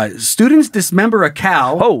 Students dismember a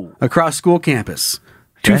cow across school campus.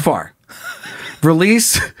 Too far.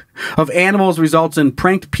 Release of animals results in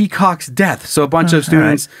pranked peacock's death. So a bunch of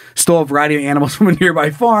students stole a variety of animals from a nearby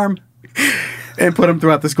farm and put them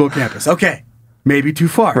throughout the school campus. Okay. Maybe too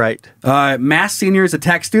far. Right. Mass seniors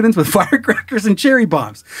attack students with firecrackers and cherry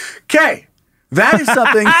bombs. Okay. That is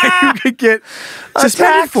something that you could get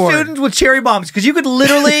suspended for. Students with cherry bombs, because you could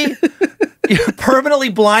literally permanently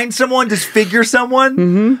blind someone, disfigure someone.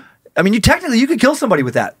 Mm-hmm. I mean, you could kill somebody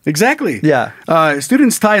with that. Exactly. Yeah.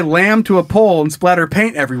 Students tie lamb to a pole and splatter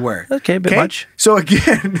paint everywhere. Okay, a bit much. So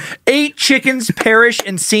again, 8 chickens perish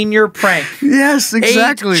in senior prank. Yes,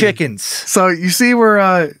 exactly. 8 chickens. So you see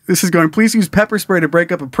where this is going. Police use pepper spray to break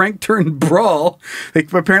up a prank turned brawl. They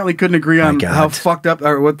apparently couldn't agree on how fucked up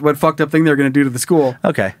or what fucked up thing they were going to do to the school.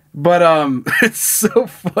 Okay. But it's so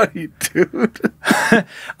funny, dude.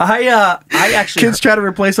 I actually kids try to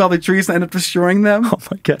replace all the trees and end up destroying them. Oh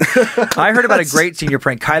my god! I heard about a great senior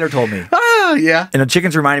prank. Kyler told me. Oh yeah. And the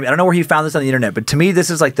chickens reminded me. I don't know where he found this on the internet, but to me, this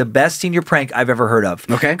is like the best senior prank I've ever heard of.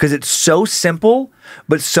 Okay. Because it's so simple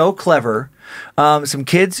but so clever. Some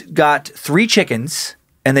kids got 3 chickens.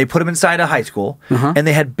 And they put them inside a high school, and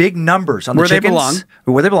they had big numbers on the chickens.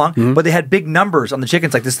 Where they belong. Mm-hmm. But they had big numbers on the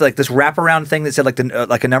chickens, like this wraparound thing that said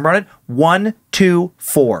like a number on it. 1, 2,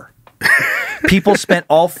 4. People spent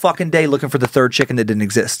all fucking day looking for the 3rd chicken that didn't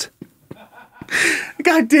exist.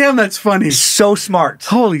 God damn, that's funny. So smart.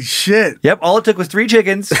 Holy shit. Yep. All it took was 3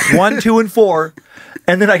 chickens, 1, 2, and 4.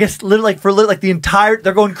 And then I guess literally the entire,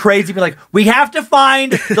 they're going crazy, be like, we have to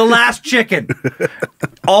find the last chicken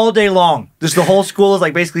all day long. Just the whole school is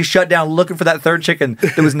like basically shut down looking for that 3rd chicken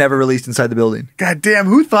that was never released inside the building. God damn,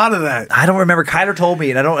 who thought of that? I don't remember. Kyler told me,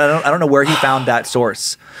 and I don't know where he found that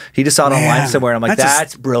source. He just saw it online somewhere, and I'm like,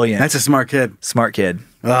 that's brilliant. That's a smart kid. Smart kid.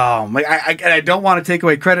 Oh, I don't want to take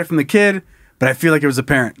away credit from the kid, but I feel like it was a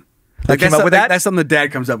parent. That came up with that? That's something the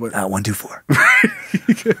dad comes up with. 1, 2, 4.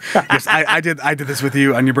 Yes, I did this with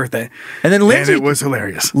you on your birthday. And then Lindsay, and it was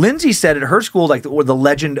hilarious. Lindsay said at her school, like the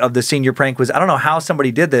legend of the senior prank was, I don't know how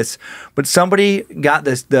somebody did this, but somebody got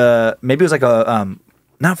maybe it was like a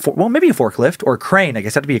maybe a forklift or a crane. I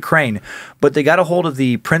guess it had to be a crane, but they got a hold of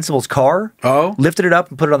the principal's car, lifted it up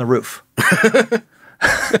and put it on the roof.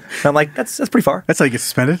 And I'm like, that's pretty far. That's how you get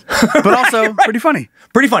suspended. But also pretty funny.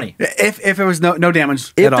 Pretty funny. If there was no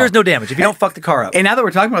damage at all. If there's no damage. If you don't fuck the car up. And now that we're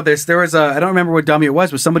talking about this, there was I don't remember what dummy it was,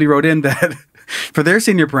 but somebody wrote in that for their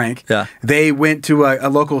senior prank, they went to a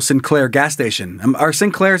local Sinclair gas station. Are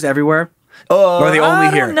Sinclairs everywhere? Or are they only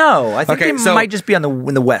here? I don't know. I think they might just be in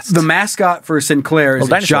the West. The mascot for Sinclair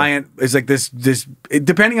is a giant, is like this,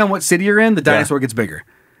 depending on what city you're in, the dinosaur gets bigger.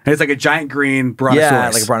 And it's like a giant green brontosaurus. Yeah,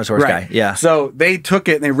 like a brontosaurus guy. Yeah. So they took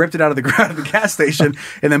it and they ripped it out of the ground of the gas station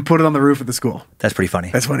and then put it on the roof of the school. That's pretty funny.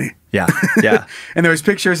 That's funny. Yeah. Yeah. And there was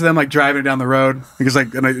pictures of them like driving it down the road. Because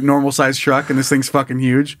like in a normal sized truck and this thing's fucking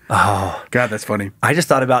huge. Oh. God, that's funny. I just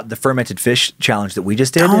thought about the fermented fish challenge that we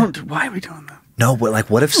just did. Why are we doing that? No, but like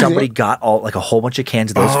what if somebody got a whole bunch of cans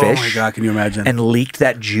of those fish? Oh my God, can you imagine? And leaked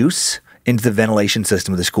that juice into the ventilation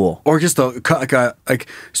system of the school. Or just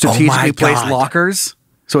strategically placed lockers.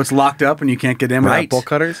 So it's locked up and you can't get in without bolt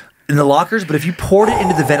cutters? in the lockers, but if you poured it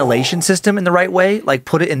into the ventilation system in the right way, like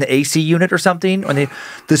put it in the AC unit or something, when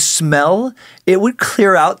the smell, it would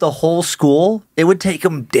clear out the whole school. It would take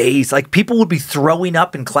them days. Like people would be throwing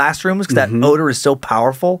up in classrooms because that odor is so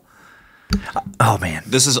powerful. Oh man.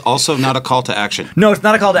 This is also not a call to action. No, it's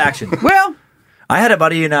not a call to action. Well, I had a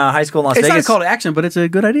buddy in high school in Las Vegas. it's not a call to action, but it's a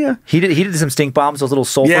good idea. He did some stink bombs, those little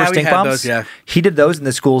sulfur stink bombs. Those, yeah. He did those in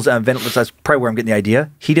the school's that's probably where I'm getting the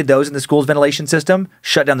idea. He did those in the school's ventilation system,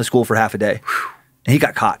 shut down the school for half a day. And he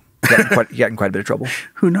got caught. He got in quite a bit of trouble.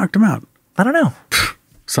 Who knocked him out? I don't know.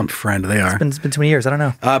 Some friend they are. It's been too many years. I don't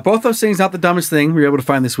know. Both those things, not the dumbest thing we were able to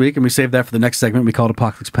find this week, and we saved that for the next segment. We called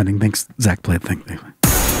Apocalypse Pending. Thanks, Zach. Play the thing. Anyway.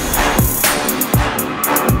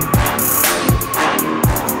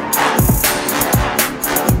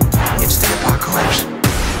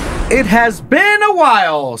 It has been a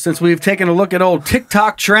while since we've taken a look at old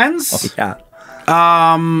TikTok trends. Oh,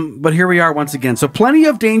 yeah. But here we are once again. So plenty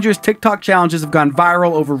of dangerous TikTok challenges have gone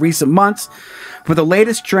viral over recent months, but the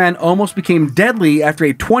latest trend almost became deadly after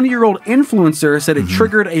a 20-year-old influencer said it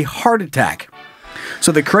triggered a heart attack.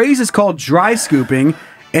 So the craze is called dry scooping,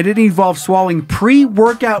 and it involves swallowing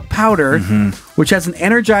pre-workout powder, which has an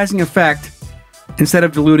energizing effect instead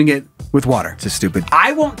of diluting it with water. Just stupid.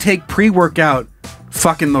 I won't take pre-workout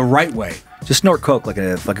fucking the right way. Just snort coke like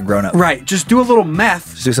a grown-up. Right. Just do a little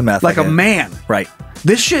meth. Just do some meth. Like a man. Right.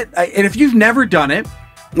 This shit, and if you've never done it,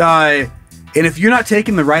 and if you're not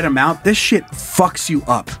taking the right amount, this shit fucks you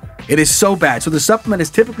up. It is so bad. So the supplement is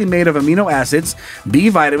typically made of amino acids, B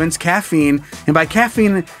vitamins, caffeine, and by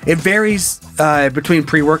caffeine, it varies between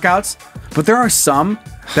pre-workouts, but there are some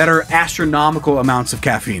that are astronomical amounts of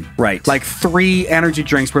caffeine. Right. Like 3 energy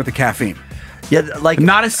drinks worth of caffeine. Yeah, like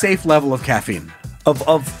Not a safe level of caffeine.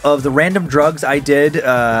 Of the random drugs I did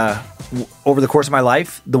over the course of my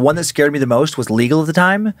life, the one that scared me the most was legal at the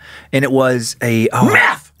time, and it was a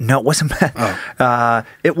meth. No, it wasn't meth.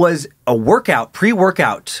 It was a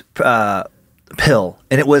pre-workout pill,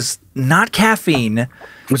 and it was not caffeine.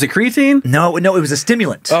 Was it creatine? No, it was a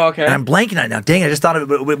stimulant. Oh, okay. And I'm blanking on it now. Dang, I just thought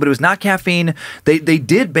of it, but it was not caffeine. They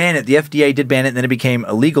did ban it. The FDA did ban it, and then it became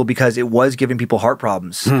illegal because it was giving people heart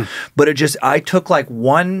problems. But I took like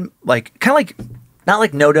one, like kind of like. Not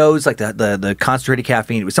like no-dose, like the concentrated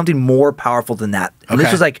caffeine. It was something more powerful than that. And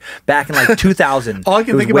this was like back in like 2000. All I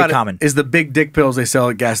can think about common. is the big dick pills they sell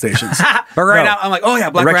at gas stations. But right now, I'm like, oh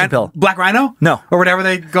yeah, Black Rhino? No. Or whatever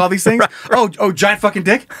they call these things? Oh, giant fucking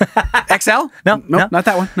dick? XL? No, not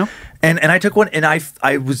that one. No. And I took one, and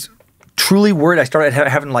I was truly worried. I started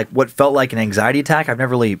having like what felt like an anxiety attack. I've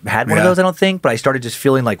never really had one of those, I don't think, but I started just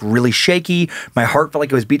feeling like really shaky. My heart felt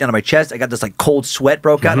like it was beating out of my chest. I got this like cold sweat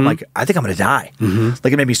broke out. And I'm like, I think I'm going to die.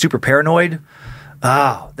 Like it made me super paranoid.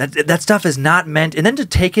 Oh, that stuff is not meant. And then to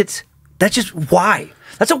take it, that's just why?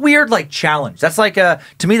 That's a weird like challenge. That's like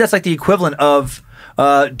to me, that's like the equivalent of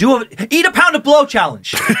eat a pound of blow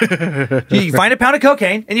challenge. You find a pound of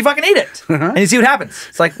cocaine and you fucking eat it, and you see what happens.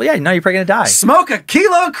 It's like, well, yeah, now you're probably gonna die. Smoke a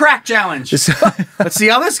kilo of crack challenge. Let's see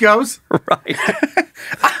how this goes. Right.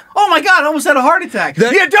 Oh my God, I almost had a heart attack.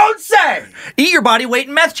 You don't say. Eat your body weight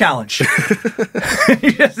in meth challenge.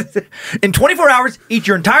 In 24 hours, eat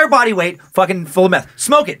your entire body weight fucking full of meth.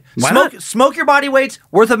 Smoke it. Smoke your body weight's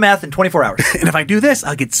worth of meth in 24 hours. And if I do this,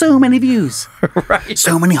 I'll get so many views. Right.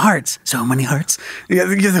 So many hearts. Yeah,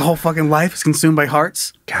 the whole fucking life is consumed by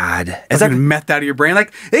hearts. God. Is that meth out of your brain?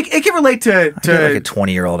 Like it can relate to like a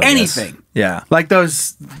 20-year-old. Anything. Yeah. Like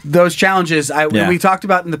those challenges we talked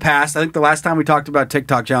about in the past. I think the last time we talked about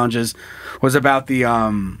TikTok challenges was about the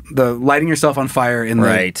lighting yourself on fire in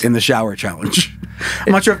the shower challenge.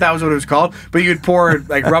 I'm not sure if that was what it was called, but you'd pour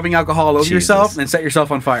like rubbing alcohol all over yourself and then set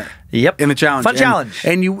yourself on fire. Yep. In the challenge. Fun challenge.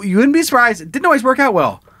 And you wouldn't be surprised. It didn't always work out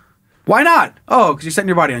well. Why not? Oh, because you're setting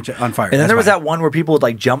your body on fire. And then there was that one where people would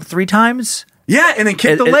like jump 3 times. Yeah, and then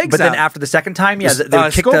kick the legs but out. Then after the second time, they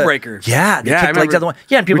would kick skull breaker. Yeah, they kicked the legs out the one.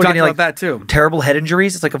 Yeah, and people were getting like that too. Terrible head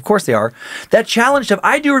injuries. It's like, of course they are. That challenge stuff,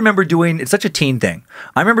 I do remember doing. It's such a teen thing.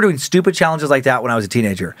 I remember doing stupid challenges like that when I was a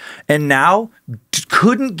teenager, and now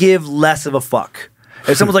couldn't give less of a fuck.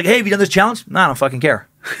 If someone's like, "Hey, have you done this challenge?" No, I don't fucking care.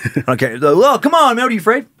 I don't care. Oh, come on, man. Are you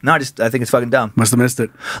afraid? No, I think it's fucking dumb. Must have missed it.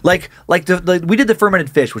 Like we did the fermented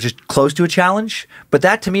fish, which is close to a challenge, but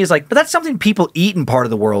that to me is like, but that's something people eat in part of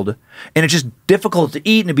the world, and it's just difficult to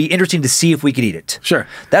eat, and it'd be interesting to see if we could eat it. Sure.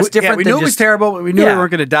 That's different. We knew it was terrible, but we knew we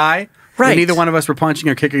weren't going to die. Right. And neither one of us were punching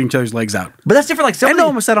or kicking each other's legs out. But that's different. Like no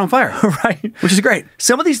one was set on fire. Right. Which is great.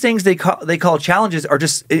 Some of these things they call challenges are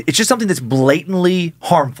just, it's just something that's blatantly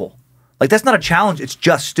harmful. Like, that's not a challenge. It's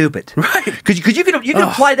just stupid. Right. Because you can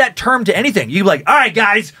apply that term to anything. You be like, all right,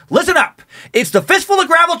 guys, listen up. It's the fistful of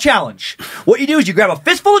gravel challenge. What you do is you grab a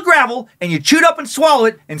fistful of gravel and you chew it up and swallow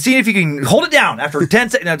it and see if you can hold it down after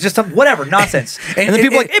 10 seconds. Just some whatever nonsense. and then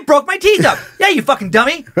people are like, it broke my teeth up. Yeah, you fucking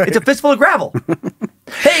dummy. Right. It's a fistful of gravel.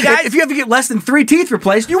 Hey, guys. If you have to get less than 3 teeth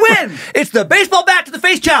replaced, you win. It's the baseball bat to the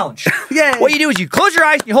face challenge. Yeah. What you do is you close your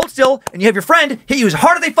eyes and you hold still and you have your friend hit you as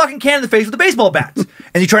hard as they fucking can in the face with a baseball bat.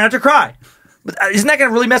 And you try not to cry. But isn't that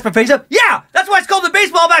going to really mess my face up? Yeah, that's why it's called the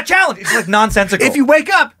baseball bat challenge. It's like nonsensical. If you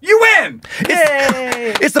wake up, you win.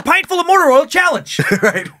 Yay! It's the pint full of motor oil challenge.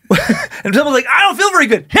 Right. And someone's like, I don't feel very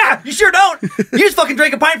good. Yeah, you sure don't. You just fucking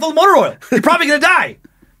drank a pint full of motor oil. You're probably going to die.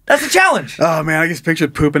 That's the challenge. Oh, man, I just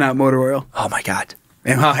pictured pooping out motor oil. Oh, my God.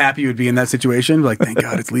 And how happy you would be in that situation. Like, thank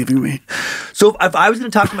God it's leaving me. So if I was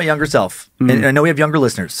going to talk to my younger self, and I know we have younger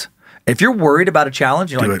listeners, if you're worried about a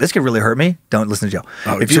challenge, you're like, this could really hurt me, don't listen to Joe.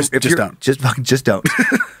 Oh, if just you're, don't. Just don't.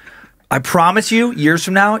 I promise you, years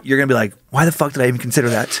from now, you're going to be like, why the fuck did I even consider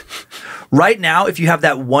that? Right now, if you have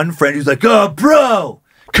that one friend who's like, oh, bro,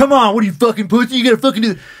 come on, what are you fucking pussy? You got to fucking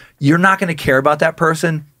do this. You're not going to care about that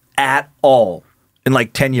person at all in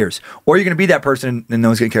like 10 years. Or you're going to be that person and no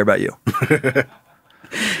one's going to care about you.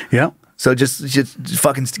 Yeah. So just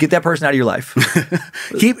fucking get that person out of your life.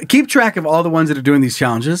 Keep track of all the ones that are doing these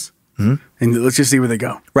challenges. And let's just see where they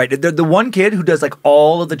go. Right. The one kid who does like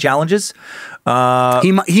all of the challenges.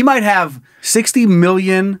 He might have 60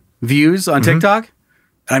 million views on TikTok.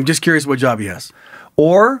 I'm just curious what job he has.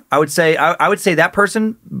 Or I would say that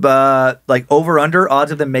person, like over under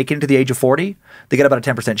odds of them making it to the age of 40, they get about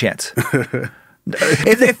a 10% chance.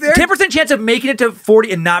 If 10% chance of making it to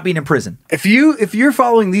 40 and not being in prison. If you're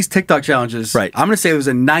following these TikTok challenges, right. I'm going to say there's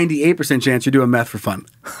a 98% chance you're doing meth for fun.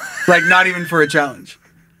 Like not even for a challenge.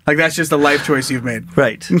 Like that's just a life choice you've made.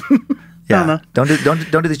 Right. Yeah. Don't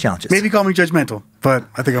do these challenges. Maybe call me judgmental, but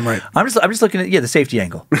I think I'm right. I'm just looking at the safety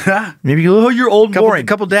angle. Maybe you're old and boring.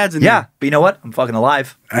 Couple dads in there. there. But you know what? I'm fucking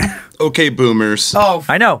alive. Okay, boomers. Oh,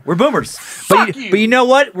 I know. We're boomers. But you know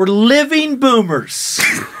what? We're living boomers.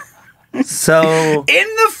 So in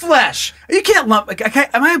the flesh. You can't lump.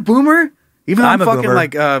 Am I a boomer? Even though I'm fucking boomer.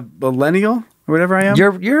 Like a millennial or whatever I am.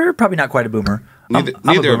 You're probably not quite a boomer.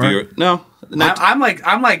 Neither of you. No. I'm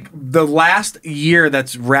like the last year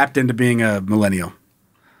that's wrapped into being a millennial.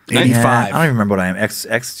 85. Yeah, I don't even remember what I am.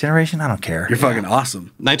 X generation? I don't care. You're fucking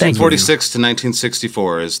awesome. 1946 to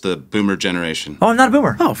 1964 is the boomer generation. Oh, I'm not a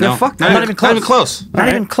boomer. Oh, no, fuck that. Not even close. Not even close. Not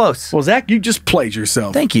even close. Well, Zach, you just played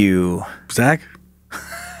yourself. Thank you. Zach?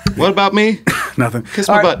 What about me? Nothing. Kiss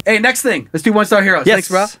my butt. Hey, next thing. Let's do One Star Heroes. Yes. Thanks,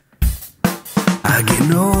 bro. I get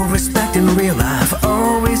no respect in real life.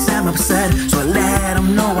 Always am upset, so I let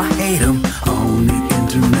them know I hate them on the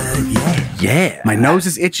internet. Yeah. My nose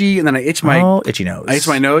is itchy, and then I itch my itchy nose. I itch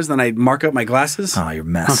my nose, then I mark up my glasses. Oh, you're a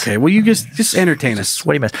mess. Okay, well, you just entertain us.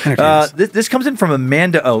 What do you mess? This comes in from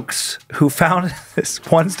Amanda Oakes, who found this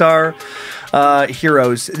 1-star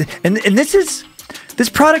heroes, and this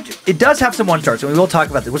product, it does have some 1-stars, and we will talk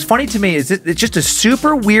about this. What's funny to me is it's just a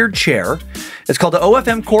super weird chair. It's called the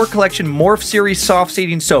OFM Core Collection Morph Series Soft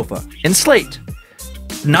Seating Sofa in slate.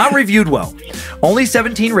 Not reviewed well. Only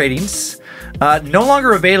 17 ratings. No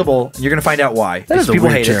longer available. You're going to find out why. That is a people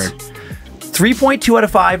weird hate chair. it. 3.2 out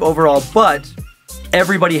of 5 overall, but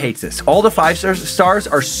everybody hates this. All the 5 stars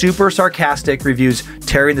are super sarcastic reviews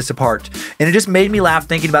tearing this apart. And it just made me laugh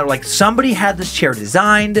thinking about it. Like, somebody had this chair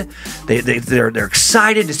designed. They're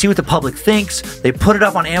excited to see what the public thinks. They put it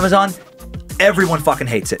up on Amazon. Everyone fucking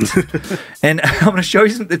hates it. And I'm going to show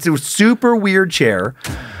you it's a super weird chair.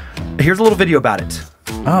 Here's a little video about it.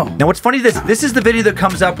 Oh. Now, what's funny is this is the video that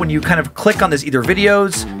comes up when you kind of click on this, either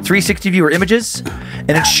videos, 360 view, or images,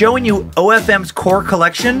 and it's showing you OFM's core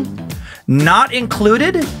collection. Not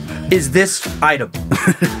included is this item.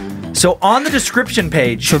 So on the description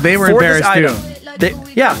page, so they were for embarrassed this item,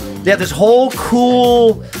 they have this whole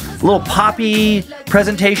cool little poppy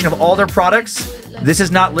presentation of all their products. This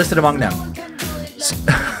is not listed among them.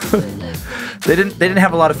 They didn't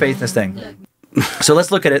have a lot of faith in this thing. So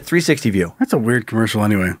let's look at it, 360 view. That's a weird commercial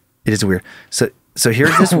anyway. It is weird. So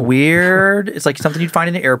here's this weird, it's like something you'd find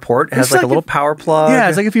in the airport. It has like a little power plug. Yeah,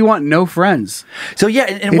 it's like if you want no friends. So yeah,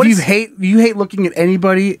 and if what you hate looking at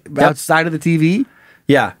anybody outside of the TV.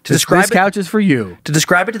 Yeah, this couch is for you. To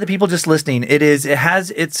describe it to the people just listening, it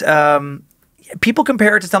has its people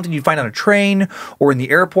compare it to something you'd find on a train or in the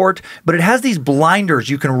airport, but it has these blinders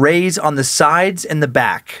you can raise on the sides and the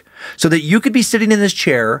back so that you could be sitting in this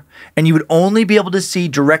chair and you would only be able to see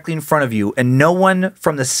directly in front of you and no one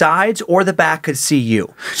from the sides or the back could see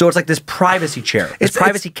you. So it's like this privacy chair. It's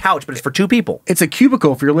privacy couch, but it's for two people. It's a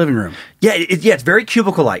cubicle for your living room. Yeah, it's very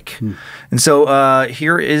cubicle-like. And so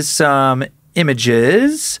here is some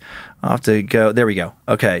images. I'll have to go. There we go.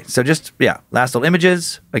 Okay, so just, last little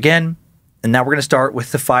images again. And now we're going to start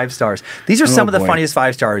with the 5 stars. These are some of the funniest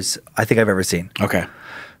 5 stars I think I've ever seen. Okay.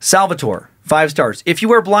 Salvatore, 5 stars. If you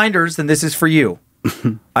wear blinders, then this is for you.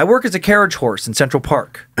 I work as a carriage horse in Central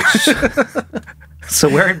Park. So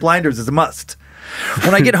wearing blinders is a must.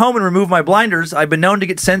 When I get home and remove my blinders, I've been known to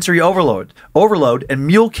get sensory overload and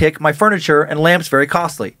mule kick my furniture and lamps very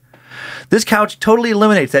costly. This couch totally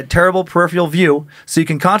eliminates that terrible peripheral view so you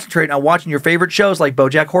can concentrate on watching your favorite shows like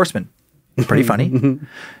BoJack Horseman. Pretty funny.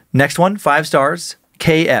 Next one, 5 stars.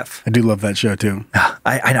 KF. I do love that show too.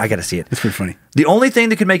 I got to see it. It's pretty funny. The only thing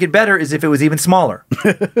that could make it better is if it was even smaller.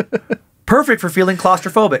 Perfect for feeling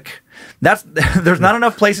claustrophobic. There's not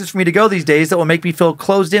enough places for me to go these days that will make me feel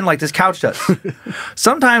closed in like this couch does.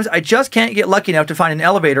 Sometimes I just can't get lucky enough to find an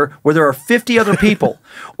elevator where there are 50 other people,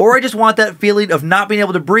 or I just want that feeling of not being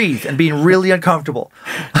able to breathe and being really uncomfortable.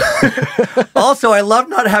 Also, I love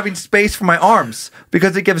not having space for my arms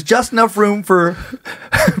because it gives just enough room for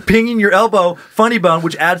pinging your elbow funny bone,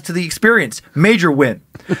 which adds to the experience. Major win.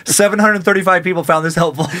 735 people found this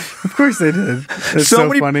helpful. Of course they did. It's so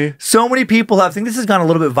funny. So many people have, I think this has gone a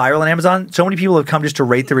little bit viral on Amazon. So many people have come just to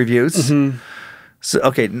rate the reviews. So,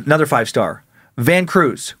 okay, another 5 star. Van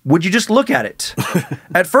Cruz, would you just look at it?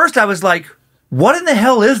 At first I was like, what in the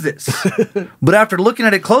hell is this? But after looking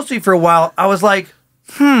at it closely for a while, I was like,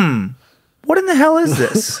 what in the hell is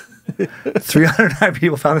this? 309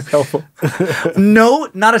 people found this helpful. No,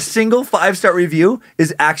 not a single 5-star review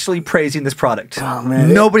is actually praising this product. Oh,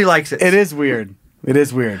 man. Nobody likes it. It is weird. It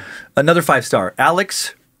is weird. Another 5-star.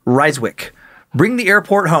 Alex Reiswick. Bring the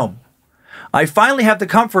airport home. I finally have the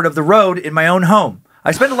comfort of the road in my own home.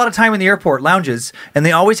 I spend a lot of time in the airport lounges, and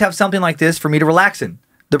they always have something like this for me to relax in.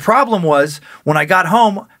 The problem was, when I got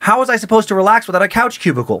home, how was I supposed to relax without a couch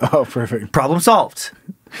cubicle? Oh, perfect. Problem solved.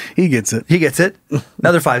 He gets it. He gets it.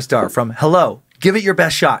 Another 5-star from Hello. Give it your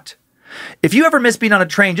best shot. If you ever miss being on a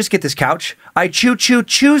train, just get this couch. I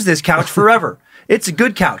choose this couch forever. It's a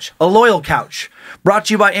good couch, a loyal couch. Brought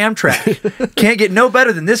to you by Amtrak. Can't get no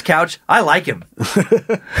better than this couch. I like him.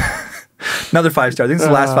 Another 5-star. I think this is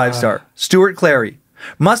the last 5-star. Stuart Clary.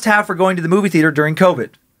 Must have for going to the movie theater during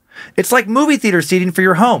COVID. It's like movie theater seating for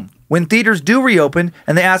your home. When theaters do reopen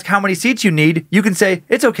and they ask how many seats you need, you can say,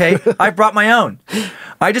 it's okay, I brought my own.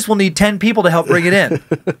 I just will need 10 people to help bring it in.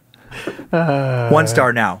 1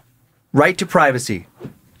 star now. Right to privacy.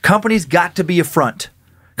 Companies got to be a front.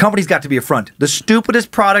 Companies got to be a front. The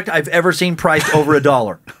stupidest product I've ever seen priced over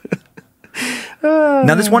 $1.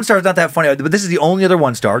 Now, this 1 star is not that funny, but this is the only other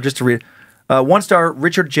 1 star, just to read. 1 star,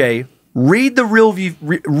 Richard J. Read the real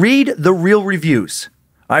reviews.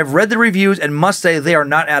 I've read the reviews and must say they are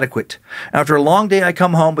not adequate. After a long day, I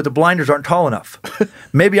come home, but the blinders aren't tall enough.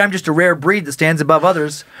 Maybe I'm just a rare breed that stands above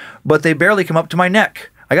others, but they barely come up to my neck.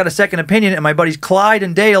 I got a second opinion, and my buddies Clyde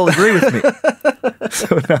and Dale agree with me.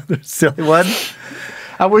 So another silly one.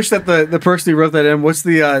 I wish that the person who wrote that in, what's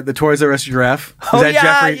the Toys R Us giraffe? Is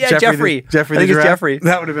that Jeffrey? Jeffrey I think it's Jeffrey.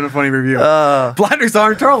 That would have been a funny review. Blinders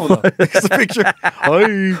aren't tall enough. It's a picture.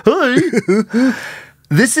 Hi.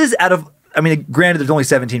 This is out of, I mean, granted, there's only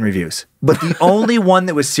 17 reviews, but the only one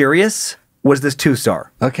that was serious was this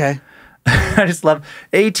 2-star. Okay. I just love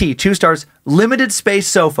AT, 2 stars, limited space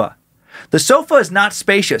sofa. The sofa is not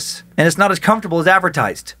spacious, and it's not as comfortable as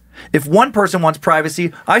advertised. If one person wants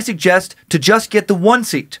privacy, I suggest to just get the 1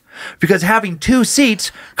 seat, because having 2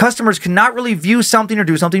 seats, customers cannot really view something or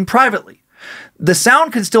do something privately. The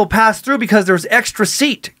sound can still pass through because there's extra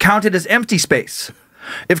seat counted as empty space.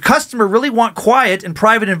 If customer really want quiet and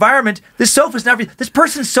private environment, this sofa's not. This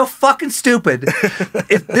person's so fucking stupid.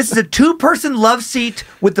 If this is a 2-person love seat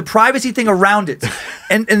with the privacy thing around it,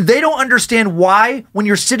 and they don't understand why when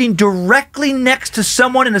you're sitting directly next to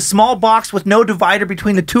someone in a small box with no divider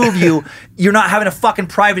between the two of you, you're not having a fucking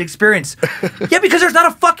private experience. Yeah, because there's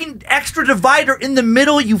not a fucking extra divider in the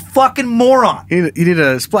middle, you fucking moron. You need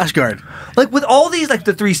a splash guard. Like with all these, like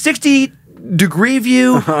the 360-degree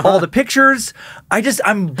view, all the pictures,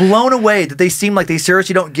 I'm blown away that they seem like they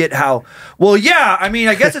seriously don't get how, well, yeah, I mean,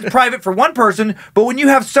 I guess it's private for one person, but when you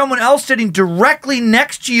have someone else sitting directly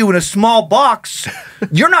next to you in a small box,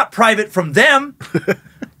 you're not private from them.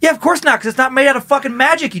 Yeah, of course not, because it's not made out of fucking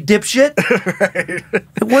magic, you dipshit. Right.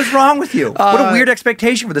 What's wrong with you? What a weird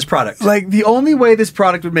expectation for this product. Like, the only way this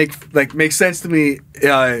product would make sense to me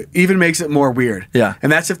even makes it more weird. Yeah.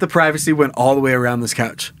 And that's if the privacy went all the way around this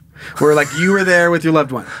couch. Where, like, you were there with your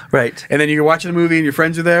loved one. Right. And then you're watching a movie and your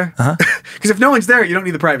friends are there. Because if no one's there, you don't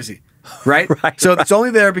need the privacy. Right? So it's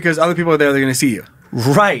only there because other people are there, they're going to see you.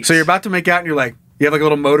 Right. So you're about to make out and you're like, you have like a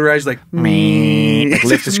little motorized, like, like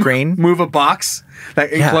lift the screen. Move a box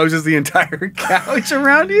that encloses the entire couch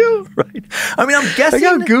around you. Right. I mean, I'm guessing.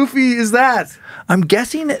 Like, how goofy is that? I'm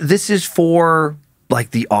guessing this is for,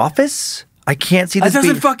 like, the office. I can't see this. That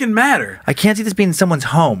doesn't fucking matter. I can't see this being in someone's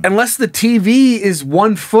home. Unless the TV is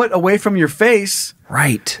 1 foot away from your face.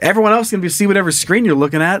 Right. Everyone else can see whatever screen you're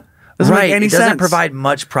looking at. Doesn't make any sense. It doesn't sense. provide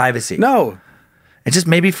much privacy. No. It's just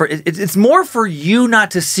maybe for it's more for you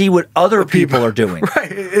not to see what other people are doing.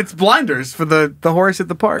 Right. It's blinders for the horse at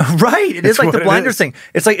the park. Right. It is like the blinders thing.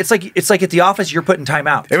 It's like at the office you're putting time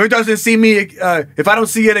out. If it doesn't see me, if I don't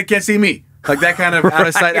see it, it can't see me. Like that kind of out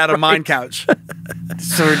of sight, out of mind couch.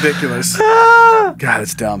 It's so ridiculous. God,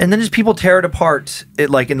 it's dumb. And then just people tear it apart.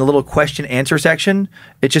 It like in the little question answer section.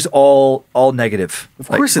 It's just all negative. Of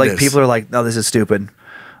course, it is. People are like, "No, this is stupid.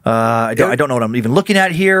 I don't know what I'm even looking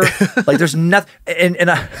at here." Like there's nothing,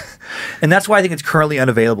 and that's why I think it's currently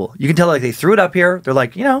unavailable. You can tell like they threw it up here. They're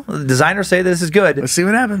like, the designers say this is good. Let's see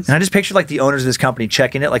what happens. And I just picture like the owners of this company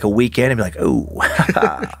checking it like a weekend and be like, "Oh."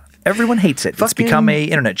 Everyone hates it. It's become a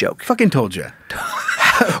internet joke. Fucking told you.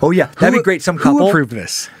 Oh yeah, that'd be great. Some couple who approved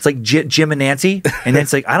this. It's like Jim and Nancy, and then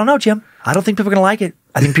it's like, I don't know, Jim. I don't think people are gonna like it.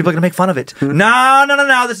 I think people are gonna make fun of it.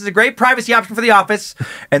 No. This is a great privacy option for the office.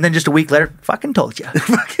 And then just a week later, fucking told you.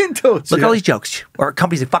 Fucking told you. Look at all these jokes. Our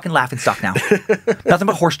company's a fucking laughing stock now. Nothing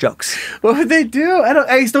but horse jokes. What would they do?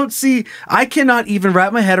 I just don't see. I cannot even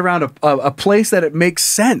wrap my head around a place that it makes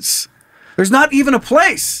sense. There's not even a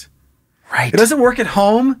place. Right. It doesn't work at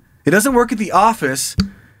home. It doesn't work at the office.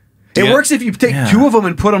 It works if you take two of them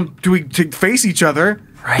and put them to face each other.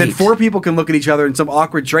 Right. Then 4 people can look at each other in some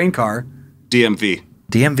awkward train car. DMV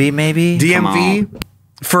maybe? DMV?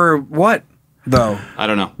 For what, though? I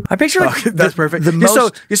don't know. I picture like that's perfect.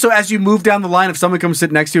 So as you move down the line, if someone comes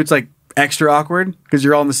sit next to you, it's like extra awkward because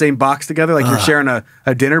you're all in the same box together, like you're sharing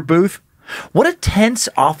a dinner booth. What a tense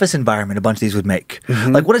office environment a bunch of these would make.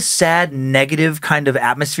 Like what a sad, negative kind of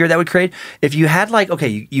atmosphere that would create. If you had like,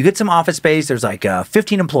 okay, you get some office space, there's like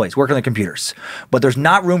 15 employees working on the computers, but there's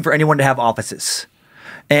not room for anyone to have offices.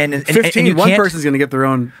 And 15, and one person's going to get their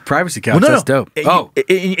own privacy couch. Well, That's dope.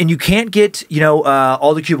 And you can't get,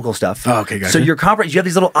 all the cubicle stuff. Oh, okay, gotcha. So you have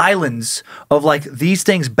these little islands of like these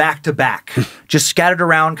things back to back, just scattered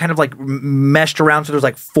around, kind of like meshed around. So there's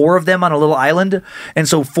like 4 of them on a little island. And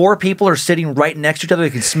so 4 people are sitting right next to each other. They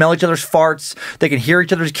can smell each other's farts. They can hear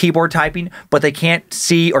each other's keyboard typing, but they can't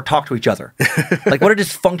see or talk to each other. Like what a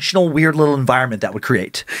dysfunctional, weird little environment that would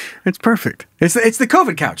create. It's perfect. It's the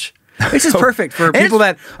COVID couch. This is perfect for people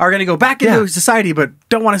that are going to go back into society but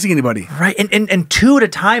don't want to see anybody. Right. And 2 at a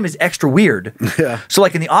time is extra weird. Yeah. So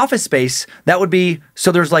like in the office space, that would be,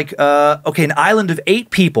 so there's like, an island of 8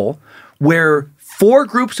 people where 4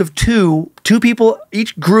 groups of 2 people,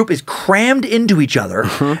 each group is crammed into each other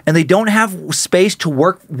and they don't have space to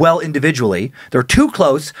work well individually. They're too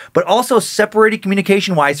close, but also separated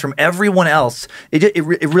communication-wise from everyone else. It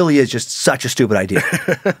really is just such a stupid idea.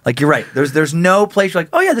 Like you're right. There's no place you're like,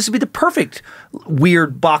 oh yeah, this would be the perfect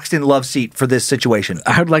weird boxed-in love seat for this situation.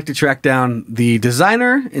 I would like to track down the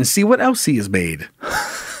designer and see what else he has made.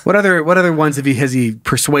 What other ones has he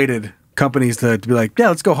persuaded companies to be like, yeah,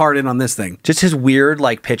 let's go hard in on this thing. Just his weird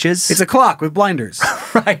like pitches. It's a clock with blinders.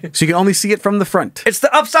 Right. So you can only see it from the front. It's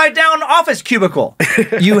the upside down office cubicle.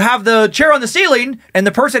 You have the chair on the ceiling and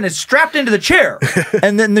the person is strapped into the chair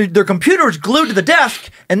and then their computer is glued to the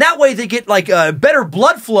desk and that way they get like a better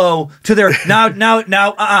blood flow to their no,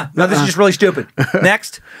 this is just really stupid.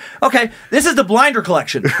 Next. Okay, this is the blinder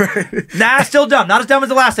collection. Nah, still dumb. Not as dumb as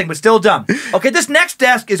the last thing, but still dumb. Okay, this next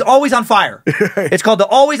desk is always on fire. It's called the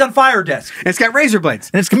always on fire desk. And it's got razor blades.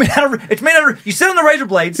 And it's made out of you sit on the razor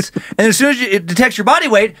blades and as soon as it detects your body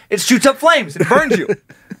weight, it shoots up flames and burns you.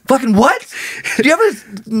 Fucking what? Do you have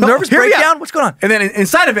a nervous breakdown? What's going on? And then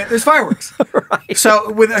inside of it, there's fireworks. Right.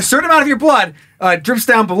 So with a certain amount of your blood drips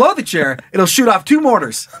down below the chair, it'll shoot off 2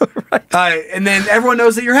 mortars. Right. And then everyone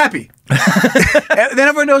knows that you're happy. And then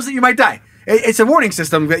everyone knows that you might die. It's a warning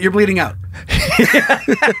system that you're bleeding out.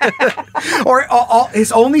 Or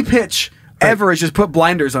his only pitch ever is just put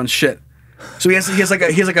blinders on shit. So he has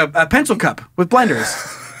like a pencil cup with blinders.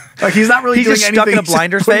 Like he's not really He's doing just anything. stuck in a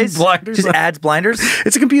blinders phase. Blinders Just on. adds blinders.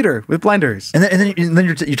 It's a computer with blinders. And then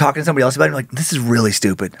you're talking to somebody else about it. You're like, this is really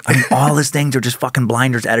stupid. I mean, all his things are just fucking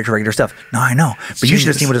blinders added to regular stuff. No, I know. But you should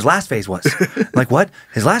have seen what his last phase was. Like, what?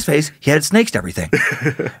 His last phase, he had snakes to everything.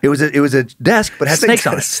 It was a desk, but had snakes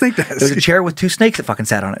on it. Snake desk. It was a chair with 2 snakes that fucking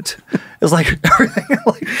sat on it. It was like everything.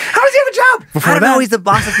 Like, how does he have a job? I don't know. He's the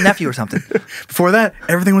boss's nephew or something. Before that,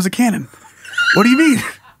 everything was a cannon. What do you mean?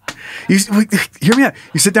 Hear me out.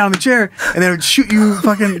 You sit down in the chair, and they would shoot you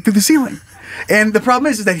fucking through the ceiling. And the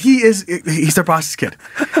problem is that he's their boss's kid.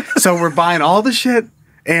 So we're buying all the shit,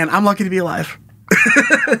 and I'm lucky to be alive.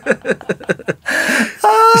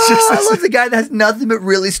 I love the guy that has nothing but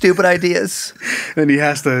really stupid ideas. And he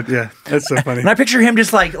has to, yeah, that's so funny. And I picture him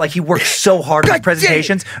just like he works so hard on his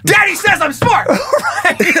presentations. Daddy says I'm smart.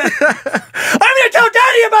 Right. I'm gonna tell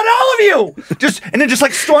Daddy about all of you. And then just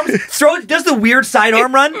like does the weird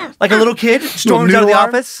sidearm run like a little kid storms out of the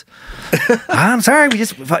office. I'm sorry,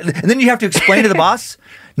 and then you have to explain to the boss.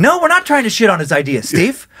 No, we're not trying to shit on his ideas,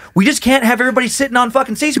 Steve. We just can't have everybody sitting on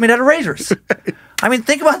fucking seats made out of razors. I mean,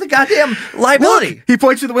 think about the goddamn liability. Look, he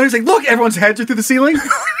points to the window. He's like, "Look, everyone's heads are through the ceiling.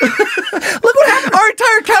 Look what happened. Our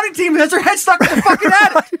entire accounting team has their heads stuck in the fucking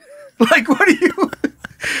attic. Like, what are you?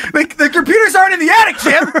 The computers aren't in the attic,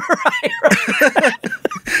 Jim. Right.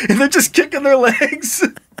 And they're just kicking their legs.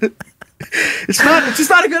 It's just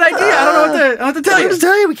not a good idea. I don't know what to tell you. I'll just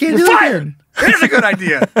tell you, we can't do it again. It is a good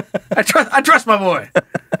idea. I trust my boy.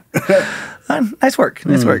 Nice work.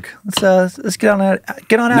 Nice work. Let's get on out of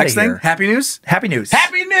here. Next thing, happy news. Happy news.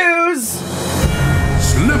 Happy news.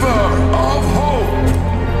 Sliver of hope.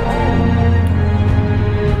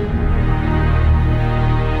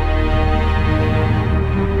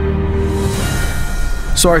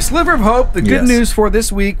 So our sliver of hope, the good Yes. news for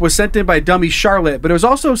this week was sent in by dummy Charlotte, but it was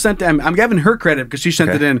also sent to, I'm giving her credit because she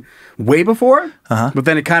sent it in way before, but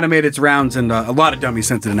then it kind of made its rounds and a lot of dummies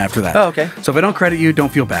sent it in after that. Oh, okay. So if I don't credit you,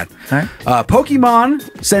 don't feel bad. All right.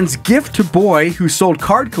 Pokemon sends gift to boy who sold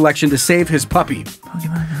card collection to save his puppy.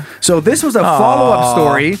 So this was a follow-up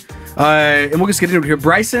story. And we'll just get into it here.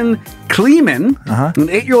 Bryson Kleeman, an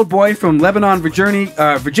 8-year-old boy from Lebanon,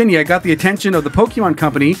 Virginia, got the attention of the Pokemon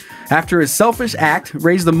Company after his selfish act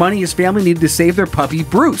raised the money his family needed to save their puppy,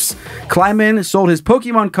 Bruce. Kleeman sold his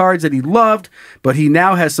Pokemon cards that he loved, but he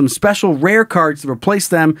now has some special rare cards to replace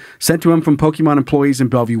them sent to him from Pokemon employees in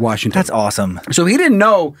Bellevue, Washington. That's awesome. So he didn't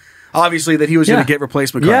know, obviously, that he was going to get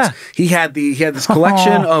replacement cards. Yeah. He had this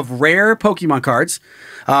collection of rare Pokemon cards,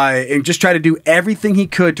 and just tried to do everything he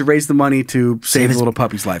could to raise the money to save his little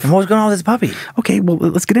puppy's life. And what was going on with his puppy? Okay, well,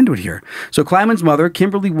 let's get into it here. So Kleiman's mother,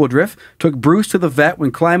 Kimberly Woodruff, took Bruce to the vet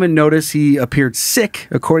when Kleiman noticed he appeared sick,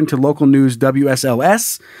 according to local news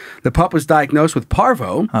WSLS. The pup was diagnosed with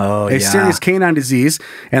parvo, a serious canine disease,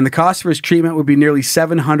 and the cost for his treatment would be nearly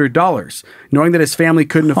 $700. Knowing that his family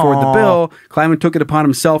couldn't afford the bill, Kleiman took it upon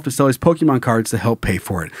himself to sell his Pokemon cards to help pay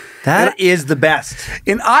for it. That is the best.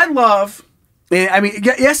 And I love... I mean,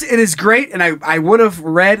 yes, it is great, and I would have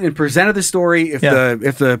read and presented the story if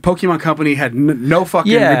the Pokemon Company had no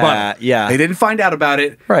fucking rebuttal. Yeah, they didn't find out about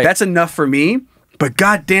it. Right. That's enough for me. But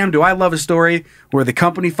goddamn, do I love a story where the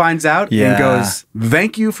company finds out and goes,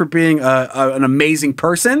 "Thank you for being an amazing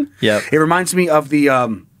person." Yep. It reminds me of the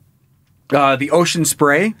Ocean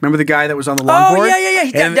Spray. Remember the guy that was on the longboard? Oh, yeah.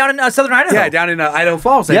 He's down in southern Idaho. Yeah, down in Idaho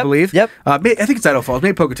Falls, I believe. Yep. I think it's Idaho Falls,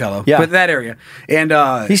 maybe Pocatello. Yeah. But that area. And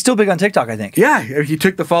he's still big on TikTok, I think. yeah, he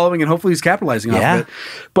took the following and hopefully he's capitalizing off Yeah. of it.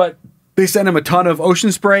 But they sent him a ton of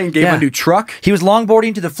Ocean Spray and gave him a new truck. He was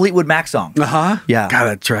longboarding to the Fleetwood Mac song. Yeah. God,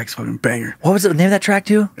 that track's fucking banger. What was the name of that track,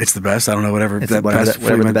 too? It's the best. I don't know, whatever. It's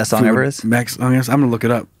whatever the best song ever is. Mac song is. I'm going to look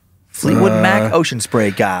it up. Fleetwood Mac Ocean Spray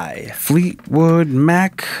guy. Fleetwood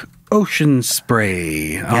Mac Ocean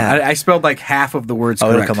Spray. Yeah. I spelled like half of the words Oh,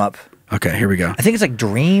 correct. it'll come up. Okay, here we go. I think it's like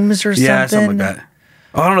Dreams or something. Yeah, something like that.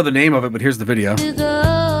 Oh, I don't know the name of it, but here's the video.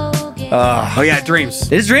 Oh, yeah, Dreams.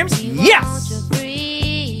 It is Dreams? Yes!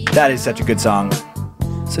 That is such a good song.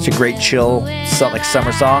 Such a great chill, like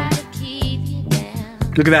summer song.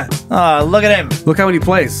 Look at that. Oh, look at him. Look how many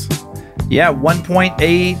plays. Yeah,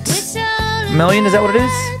 1.8 million. Is that what it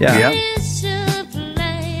is? Yeah. Yep.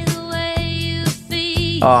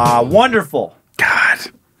 Wonderful. God.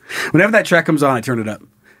 Whenever that track comes on, I turn it up.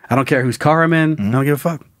 I don't care whose car I'm in. I don't give a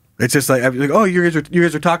fuck. It's just like, oh, you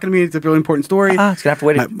guys are talking to me. It's a really important story. It's going to have to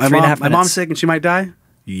wait 3.5 minutes. My mom's sick and she might die.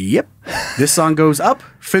 Yep. This song goes up.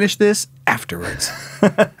 Finish this afterwards.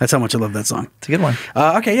 That's how much I love that song. It's a good one.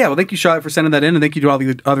 Okay, yeah. Well, thank you, Charlotte, for sending that in, and thank you to all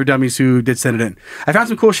the other dummies who did send it in. I found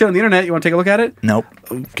some cool shit on the internet. You want to take a look at it? Nope.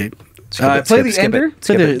 Okay. Play the ender.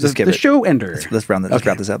 Skip it. The show ender. Let's wrap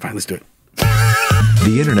this up. Fine, let's do it.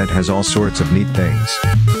 The internet has all sorts of neat things.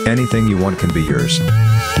 Anything you want can be yours.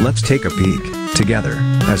 Let's take a peek, together,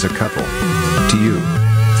 as a couple. To you,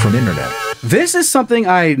 from internet. This is something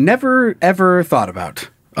I never, ever thought about.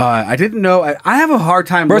 I didn't know. I have a hard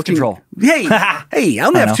time Birth looking. control. Hey, hey, I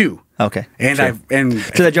only have 2. Okay. And sure.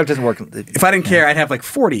 So that joke doesn't work. If I didn't care, I'd have like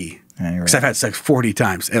 40. Yeah, Because I've had sex 40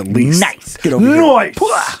 times at least. Nice. Get over here. Nice.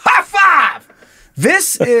 High five.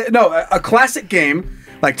 This is, a classic game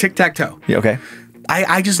like tic-tac-toe. Yeah, okay.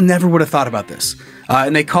 I just never would have thought about this.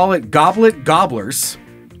 And they call it Goblet Gobblers.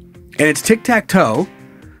 And it's tic-tac-toe,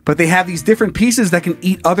 but they have these different pieces that can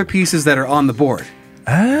eat other pieces that are on the board.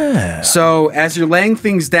 Ah. So as you're laying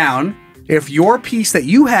things down, if your piece that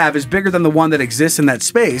you have is bigger than the one that exists in that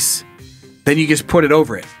space, then you just put it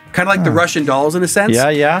over it. Kind of like the Russian dolls in a sense. Yeah,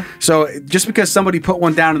 yeah. So just because somebody put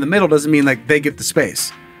one down in the middle doesn't mean like they get the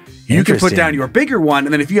space. You can put down your bigger one,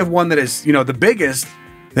 and then if you have one that is, the biggest,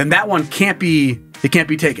 then that one can't be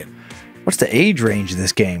taken. What's the age range of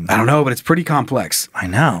this game? I don't know, but it's pretty complex. I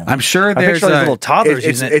know. I'm sure I there's picture little toddlers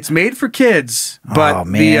using it. It's made for kids, but oh,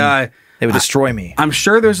 man. They would destroy me. I'm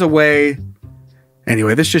sure there's a way.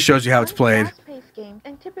 Anyway, this just shows you how it's played. Game,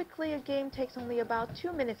 and typically a game takes only about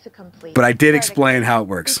 2 minutes to complete. But I did explain how it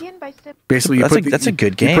works. Basically, that's a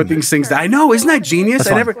good game. You put these things down. I know, isn't that genius?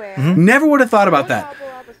 I never would have thought about that.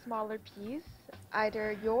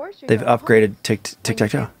 They've upgraded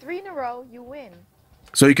tic-tac-toe. 3 in a row, you win.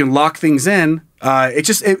 So you can lock things in.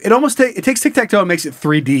 It almost takes tic-tac-toe and makes it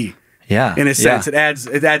 3D. Yeah, in a sense, it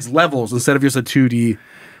adds levels instead of just a 2D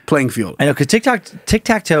playing field. I know, because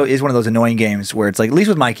tic-tac-toe is one of those annoying games where it's like, at least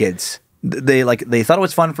with my kids, they thought it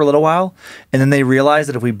was fun for a little while, and then they realized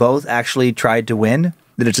that if we both actually tried to win,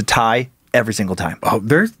 that it's a tie every single time. Oh,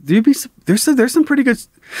 there's some pretty good.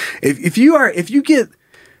 If you get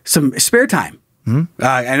some spare time,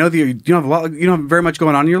 I know that you don't have very much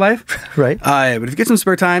going on in your life, right? But if you get some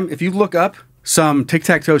spare time, if you look up some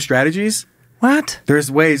tic-tac-toe strategies,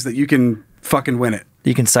 there's ways that you can fucking win it.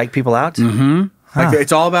 You can psych people out. Mm-hmm. Like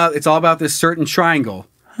it's all about this certain triangle.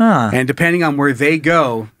 And depending on where they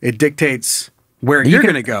go, it dictates where you're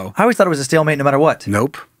going to go. I always thought it was a stalemate no matter what.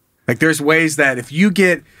 Nope. Like there's ways that if you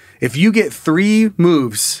get 3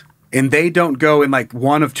 moves and they don't go in like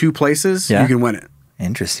one of 2 places, you can win it.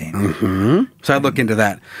 Interesting. Mm-hmm. So I'd look into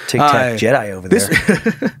that. Tic-tac Jedi over there.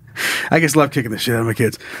 I just love kicking the shit out of my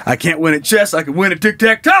kids. I can't win at chess. I can win at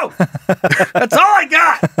tic-tac-toe. That's all I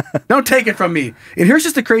got. Don't take it from me. And here's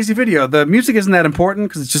just a crazy video. The music isn't that important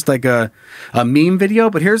because it's just like a meme video.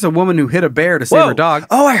 But here's a woman who hit a bear to save her dog.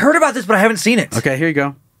 Oh, I heard about this, but I haven't seen it. Okay, here you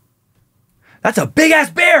go. That's a big-ass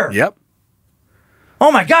bear. Yep.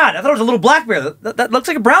 Oh, my God. I thought it was a little black bear. That looks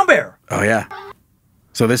like a brown bear. Oh, yeah.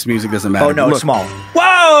 So this music doesn't matter. Oh, no, it's small.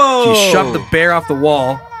 Whoa! She shoved the bear off the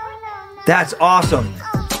wall. That's awesome.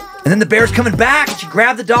 And then the bear's coming back, and she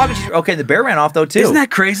grabbed the dog, and okay, the bear ran off, though, too. Isn't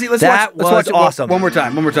that crazy? Let's watch it awesome. One more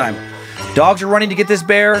time. Dogs are running to get this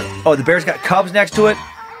bear. Oh, the bear's got cubs next to it.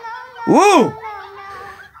 Woo!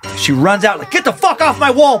 She runs out like, get the fuck off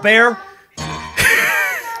my wall, bear!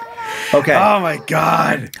 Okay. Oh, my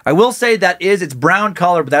God. I will say it's brown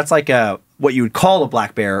color, but that's like what you would call a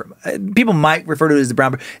black bear. People might refer to it as the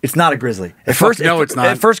brown bear. It's not a grizzly. At first, no, it's not.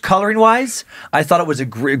 At first, coloring wise, I thought it was a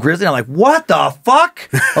grizzly. I'm like, what the fuck?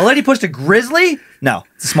 A lady pushed a grizzly? No,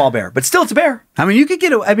 it's a small bear, but still, it's a bear. I mean, you could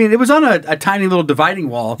get it was on a tiny little dividing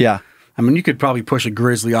wall. Yeah. I mean, you could probably push a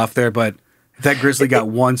grizzly off there, but if that grizzly got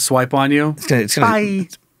one swipe on you, it's gonna bye.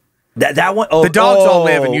 That one, the dogs all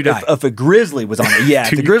live and you die. If a grizzly was on it, yeah.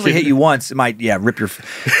 If the grizzly hit you once, it might, rip your.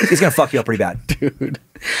 It's gonna fuck you up pretty bad, dude.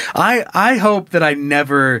 I hope that I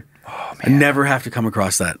never have to come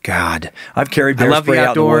across that. God, I've carried bear spray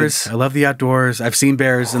out in the woods. I love the outdoors. I've seen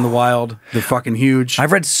bears in the wild. They're fucking huge.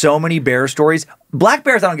 I've read so many bear stories. Black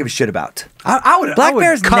bears, I don't give a shit about. I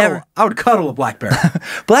would cuddle a black bear.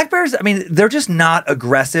 Black bears, I mean, they're just not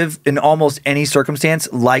aggressive in almost any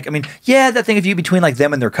circumstance. Like, I mean, yeah, that thing of you between like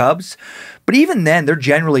them and their cubs, but even then, they're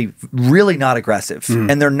generally really not aggressive,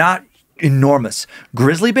 and they're not enormous.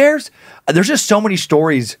 Grizzly bears, there's just so many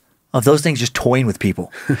stories of those things just toying with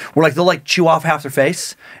people. Where like they'll like chew off half their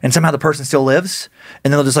face, and somehow the person still lives,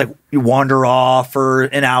 and then they'll just like wander off for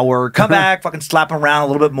an hour, come back, fucking slap them around a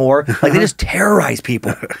little bit more. Like they just terrorize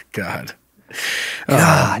people. God.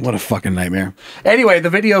 What a fucking nightmare. Anyway, the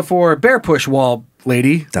video for Bear Push Wall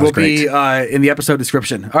Lady will be in the episode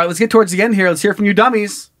description. All right, let's get towards the end here. Let's hear from you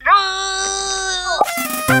dummies.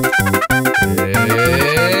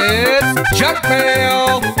 It's Junk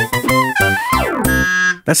Mail.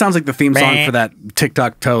 That sounds like the theme song for that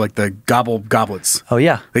tic-tac-toe, like the gobble goblets. Oh,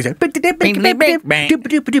 yeah. They say, I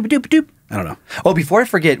don't know. Oh, before I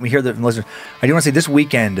forget, we hear that from listeners. I do want to say this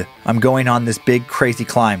weekend, I'm going on this big, crazy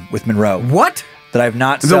climb with Monroe. What? That I've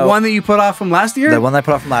not... The one that you put off from last year? The one that I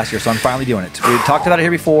put off from last year, so I'm finally doing it. We talked about it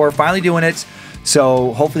here before, finally doing it.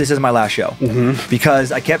 So hopefully this isn't my last show.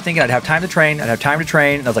 Because I kept thinking I'd have time to train, and I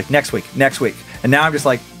was like, next week. And now I'm just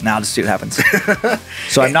like, nah, I'll just see what happens.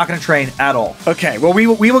 So I'm not going to train at all. Okay, well, we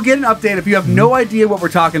will get an update if you have no idea what we're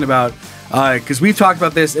talking about, because we've talked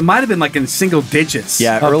about this. It might have been like in single digits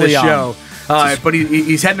of early the on. show. But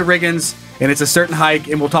he's heading to Riggins, and it's a certain hike,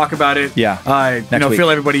 and we'll talk about it. Next week. Fill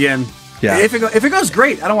everybody in. Yeah. If it goes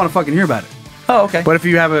great, I don't want to fucking hear about it. Oh, okay. But if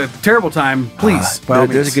you have a terrible time, please.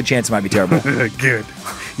 There's a good chance it might be terrible. Good.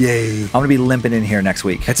 Yay. I'm going to be limping in here next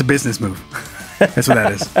week. That's a business move. That's what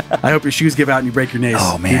that is. I hope your shoes give out and you break your knees.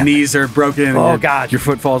 Oh, man. Your knees are broken. Oh, and God. Your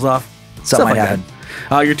foot falls off. Something might like happen.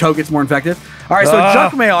 that. Your toe gets more infected. All right, so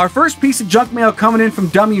junk mail. Our first piece of junk mail coming in from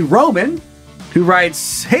Dummy Roman, who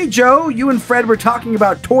writes, "Hey, Joe, you and Fred were talking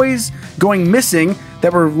about toys going missing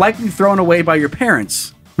that were likely thrown away by your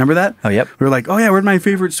parents. Remember that? Oh, yep. We were like, oh, yeah, where'd my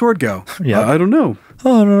favorite sword go? Yeah. I don't know.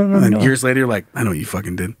 Oh, no. And then years later, you're like, I know what you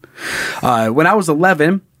fucking did. When I was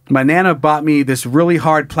 11, my Nana bought me this really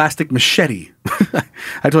hard plastic machete.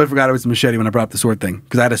 I totally forgot it was a machete when I brought up the sword thing,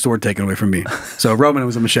 because I had a sword taken away from me. So Roman, it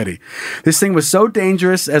was a machete. This thing was so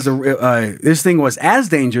dangerous as as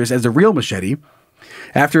dangerous as a real machete.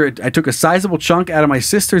 After I took a sizable chunk out of my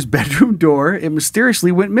sister's bedroom door, it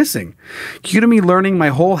mysteriously went missing. Cue to me learning my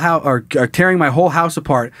whole house, or tearing my whole house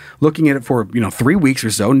apart, looking at it for 3 weeks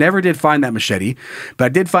or so. Never did find that machete, but I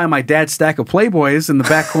did find my dad's stack of Playboys in the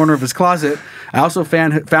back corner of his closet. I also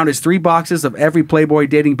found his 3 boxes of every Playboy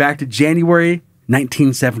dating back to January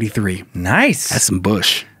 1973. Nice. That's some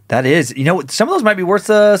bush. That is. Some of those might be worth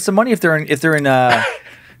some money if they're in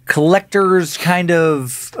collector's kind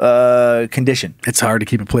of condition. It's hard to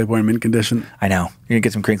keep a Playboy in mint condition. I know. You're gonna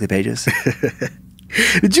get some crinkly pages.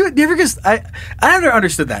 Did you ever just? I never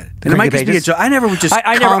understood that. And it might just be a joke. I never would just.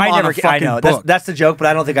 I know. That's the joke, but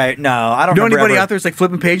I don't think I don't. Know anybody out there is like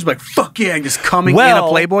flipping pages like fuck yeah, and just coming in a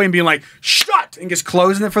Playboy and being like shut and just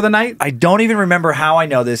closing it for the night. I don't even remember how I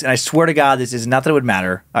know this, and I swear to God, this is not that it would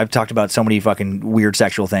matter. I've talked about so many fucking weird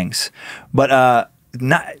sexual things, but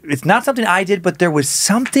it's not something I did, but there's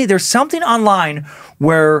something online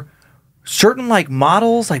where certain like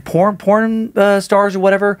models, like porn stars or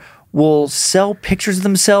whatever, will sell pictures of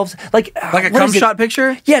themselves, like a cum shot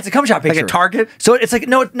picture. Yeah, it's a cum shot picture, like a Target. So it's like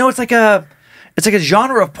it's like a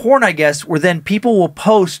genre of porn, I guess, where then people will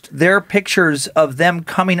post their pictures of them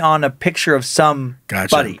coming on a picture of some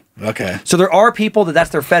buddy. Okay. So there are people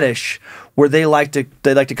that's their fetish, where they like to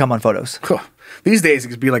come on photos. Cool. These days it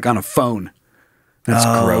could be like on a phone. That's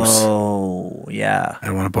gross. Oh, yeah. I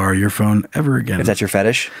don't want to borrow your phone ever again. If that's your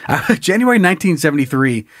fetish? January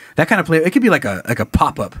 1973, that kind of play, it could be like a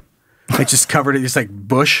pop-up. It just covered it, just like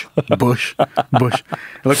bush. It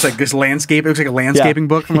looks like this landscape. It looks like a landscaping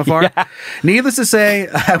book from afar. Yeah. Needless to say,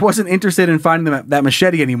 I wasn't interested in finding that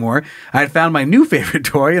machete anymore. I had found my new favorite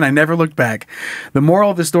toy, and I never looked back. The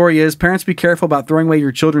moral of the story is, parents, be careful about throwing away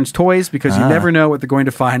your children's toys, because you never know what they're going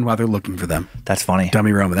to find while they're looking for them. That's funny.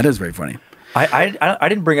 Dummy Roman. That is very funny. I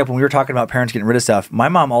didn't bring up when we were talking about parents getting rid of stuff. My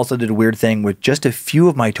mom also did a weird thing with just a few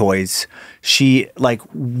of my toys. She like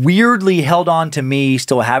weirdly held on to me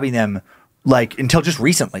still having them like until just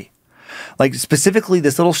recently. Like specifically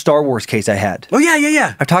this little Star Wars case I had. Oh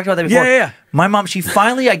yeah. I've talked about that before. Yeah. My mom,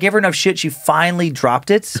 I gave her enough shit. She finally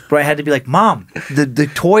dropped it, but I had to be like, Mom, the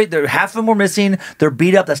toy, half of them were missing. They're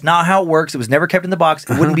beat up. That's not how it works. It was never kept in the box.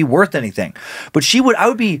 It wouldn't be worth anything. But I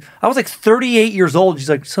was like 38 years old. She's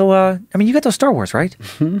like, so, you got those Star Wars, right?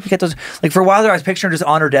 You got those. Like for a while there, I was picturing her just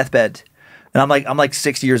on her deathbed. And I'm like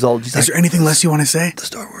 60 years old. She's Is there anything less you want to say? The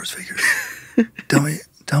Star Wars figures. Tell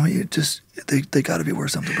me, they got to be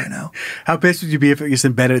worth something right now. How pissed would you be if it just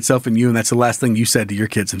embedded itself in you and that's the last thing you said to your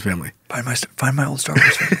kids and family? Find my old Star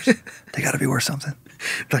Wars figures. They got to be worth something.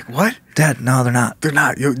 Like what? Dad, no, they're not. They're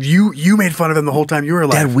not. You made fun of them the whole time you were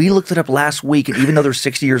alive. Dad, we looked it up last week, and even though they're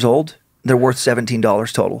 60 years old, they're worth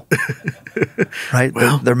 $17 total. Right?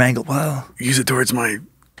 Well, they're mangled. Well, use it towards my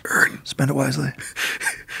urn. Spend it wisely.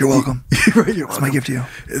 You're welcome. That's my gift to you.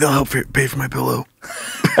 They'll help pay for my pillow.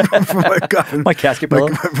 For my coffin. My casket pillow.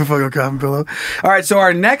 My fucking coffin pillow. All right, so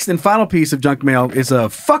our next and final piece of junk mail is a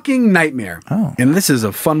fucking nightmare. Oh. And this is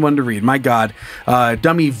a fun one to read. My God.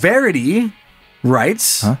 Dummy Verity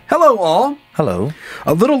writes, Hello, all. Hello.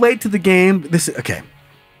 A little late to the game. Okay.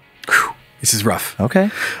 Whew. This is rough. Okay.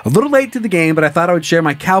 A little late to the game, but I thought I would share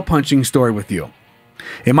my cow punching story with you.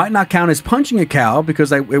 It might not count as punching a cow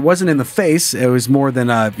because it wasn't in the face. It was more than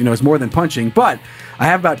it was more than punching. But I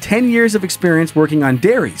have about 10 years of experience working on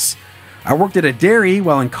dairies. I worked at a dairy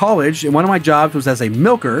while in college, and one of my jobs was as a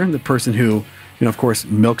milker, the person who, of course,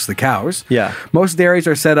 milks the cows. Yeah. Most dairies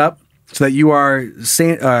are set up so that you are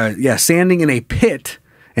sanding in a pit,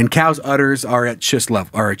 and cows' udders are at chest level.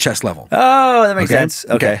 Oh, that makes sense.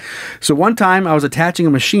 Okay. So one time I was attaching a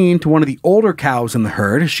machine to one of the older cows in the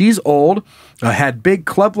herd. She's old, had big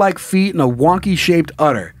club-like feet and a wonky-shaped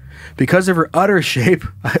udder. Because of her udder shape,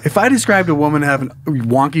 if I described a woman having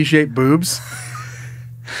wonky-shaped boobs,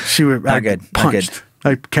 she would punched.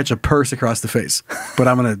 I'd catch a purse across the face. But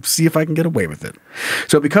I'm going to see if I can get away with it.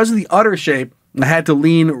 So because of the udder shape, I had to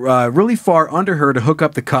lean really far under her to hook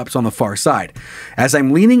up the cups on the far side. As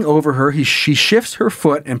I'm leaning over her, she shifts her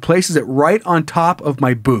foot and places it right on top of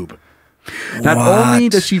my boob. Not only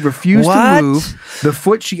does she refuse to move, the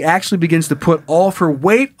foot she actually begins to put all of her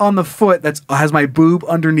weight on the foot that has my boob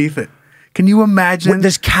underneath it. Can you imagine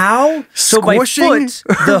this cow? So my foot,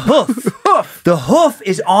 the hoof, the hoof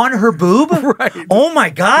is on her boob. Right. Oh my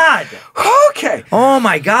god. Okay. Oh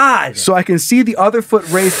my god. So I can see the other foot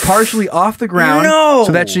raised partially off the ground,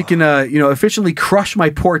 so that she can, efficiently crush my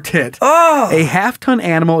poor tit. Oh. A half-ton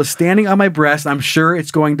animal is standing on my breast. I'm sure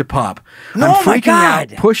it's going to pop. Oh I'm my freaking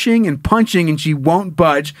God. out, pushing and punching, and she won't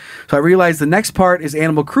budge. So I realized the next part is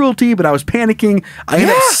animal cruelty, but I was panicking. I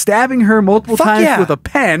ended up stabbing her multiple times with a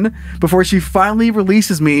pen before she finally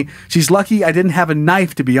releases me. She's lucky I didn't have a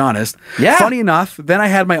knife, to be honest. Yeah. Funny enough, then I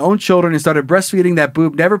had my own children and started breastfeeding. That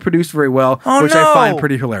boob never produced very well, which I find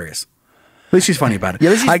pretty hilarious. At least she's funny about it.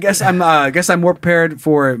 Yeah, I guess I'm more prepared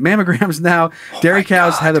for mammograms now. Dairy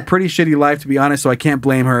cows have a pretty shitty life, to be honest, so I can't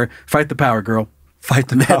blame her. Fight the power, girl. Fight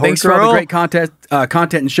the power, Thanks for all the great content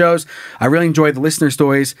and shows. I really enjoyed the listener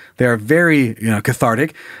stories. They are very,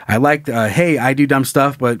 cathartic. I liked, hey, I do dumb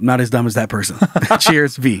stuff, but not as dumb as that person.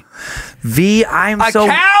 Cheers, V. V, I'm a so...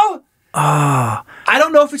 cow? Oh. I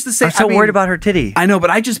don't know if it's the same. I'm so worried about her titty. I know,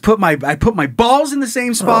 but I just put my balls in the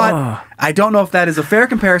same spot. I don't know if that is a fair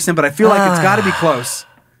comparison, but I feel like it's got to be close.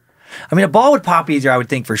 I mean, a ball would pop easier, I would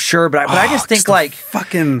think, for sure. But I just think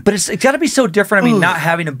but it's got to be so different. I mean, not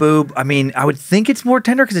having a boob. I mean, I would think it's more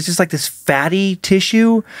tender because it's just like this fatty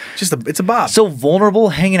tissue. It's a bob. So vulnerable,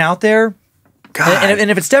 hanging out there. God. And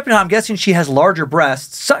if it's stepping on, I'm guessing she has larger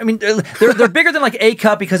breasts. So, I mean, they're bigger than like A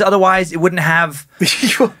cup because otherwise it wouldn't have.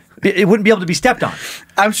 It wouldn't be able to be stepped on.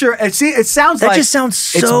 I'm sure. See, it sounds that like just sounds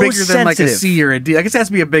so it's bigger sensitive. than like a C or a D. I guess it has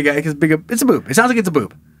to be a big. It's a boob. It sounds like it's a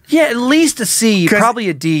boob. Yeah, at least a C, probably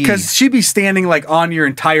a D. Because she'd be standing like on your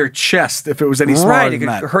entire chest if it was any smaller than that.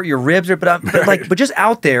 Right, it could hurt your ribs, but just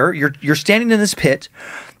out there, you're standing in this pit.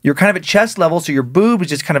 You're kind of at chest level, so your boob is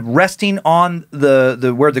just kind of resting on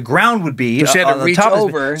the where the ground would be. So she had to reach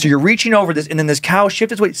over. So you're reaching over this, and then this cow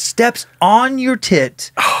shifts its weight, steps on your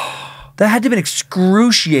tit. That had to have been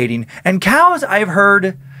excruciating. And cows, I've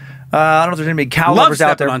heard. I don't know if there's any cow lovers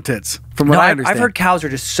out there on tits. From what I understand, I've heard cows are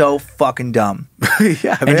just so fucking dumb.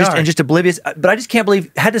 Yeah, and just oblivious. But I just can't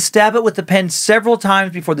believe had to stab it with the pen several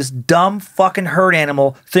times before this dumb fucking herd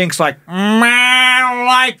animal thinks like, I don't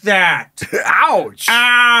like that. Ouch!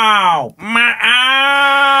 Ow!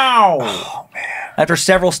 Ow! Oh man! After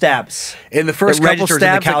several stabs, in the first couple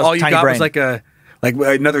stabs, all you got was like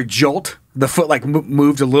another jolt. The foot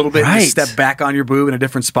moved a little bit and you stepped back on your boob in a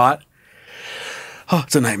different spot. Oh,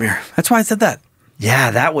 it's a nightmare. That's why I said that.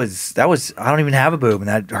 Yeah, that was. I don't even have a boob, and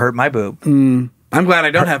that hurt my boob. I'm glad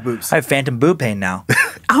I don't have boobs. I have phantom boob pain now.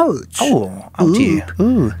 Ouch! Oh, ouchie.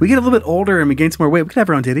 Ooh. We get a little bit older and we gain some more weight. We could have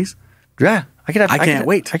our own titties. Yeah, I can't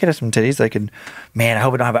wait. I could have some titties. I could. Man, I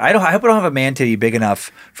hope I don't have. I hope I don't have a man titty big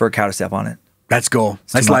enough for a cow to step on it. That's goal.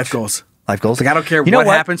 That's life goals. Life goals. Like I don't care what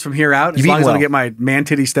happens from here out, as long as I don't get my man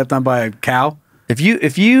titty stepped on by a cow. If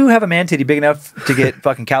you have a man titty big enough to get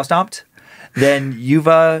fucking cow stomped, then you've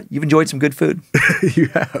enjoyed some good food. You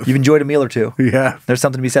have. You've enjoyed a meal or two. Yeah. There's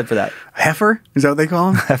something to be said for that. Heifer? Is that what they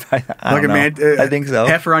call them? I don't know. I think so.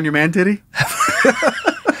 Heifer on your man titty?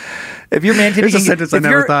 If your man titty Here's a sentence I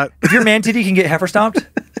never thought. If your man titty can get heifer stomped,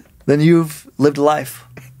 then you've lived a life.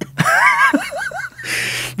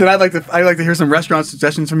 Then I'd like to hear some restaurant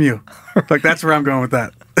suggestions from you. Like that's where I'm going with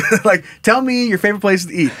that. Like, tell me your favorite place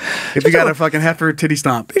to eat if you got a fucking heifer titty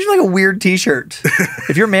stomp. It's like a weird T-shirt.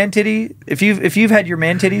 If your man titty, if you've had your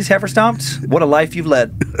man titties heifer stomped, what a life you've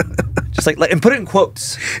led. Just like and put it in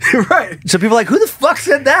quotes, right? So people are like, who the fuck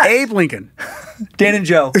said that? Abe Lincoln, Dan and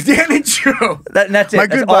Joe, Dan and Joe. That's it.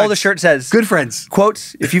 That's all the shirt says. Good friends.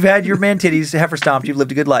 Quotes. If you've had your man titties heifer stomped, you've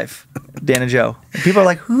lived a good life. Dan and Joe. And people are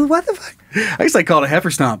like, who? What the fuck? I used to call it a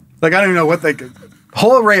heifer stomp. Like I don't even know what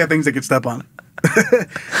whole array of things they could step on.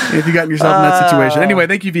 if you got yourself in that situation. Anyway,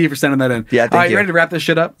 thank you, V, for sending that in. Yeah, thank you. You ready to wrap this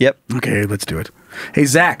shit up? Yep. Okay, let's do it. Hey,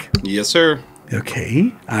 Zach. Yes, sir.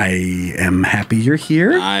 Okay, I am happy you're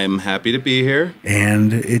here. I'm happy to be here.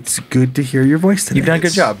 And it's good to hear your voice today. You've done a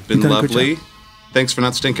good job. Been lovely. Thanks for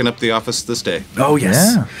not stinking up the office this day. Oh,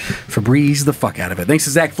 yes. Yeah. Febreze the fuck out of it. Thanks to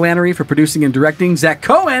Zach Flannery for producing and directing. Zach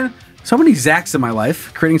Cohen. So many Zachs in my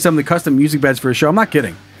life, creating some of the custom music beds for a show. I'm not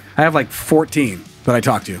kidding. I have like 14 that I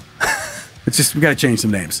talk to. It's just, we got to change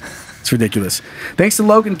some names. It's ridiculous. Thanks to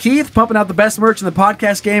Logan Keith, pumping out the best merch in the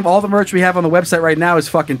podcast game. All the merch we have on the website right now is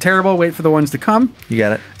fucking terrible. Wait for the ones to come. You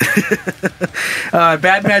got it.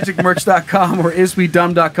 Badmagicmerch.com or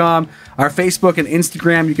iswedumb.com. Our Facebook and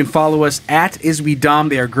Instagram, you can follow us at iswedumb.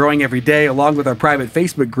 They are growing every day, along with our private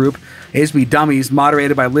Facebook group, Is We Dummies,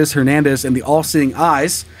 moderated by Liz Hernandez and the All Seeing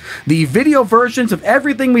Eyes. The video versions of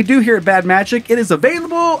everything we do here at Bad Magic, it is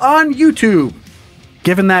available on YouTube.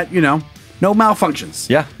 Given that, no malfunctions.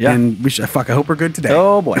 Yeah. And I hope we're good today.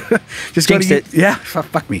 Oh boy. Just go Jinxed to it. Yeah,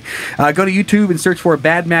 fuck me. Go to YouTube and search for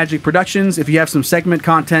Bad Magic Productions. If you have some segment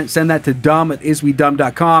content, send that to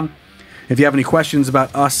dumb@iswedumb.com. If you have any questions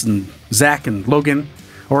about us and Zach and Logan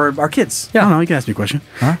or our kids, I don't know, you can ask me a question.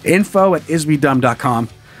 info@iswedumb.com.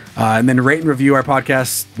 And then rate and review our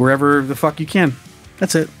podcast wherever the fuck you can.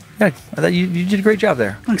 That's it. Yeah, I thought you did a great job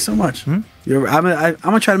there. Thanks so much. I'm going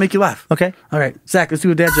to try to make you laugh. Okay. All right. Zach, let's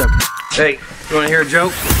do a dad joke. Hey, you want to hear a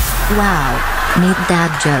joke? Wow. Neat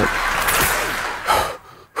dad joke.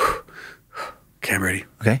 Okay, I'm ready.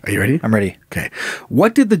 Okay. Are you ready? I'm ready. Okay.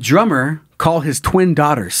 What did the drummer call his twin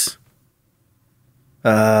daughters?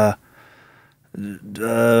 And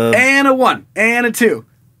a 1. And a 2.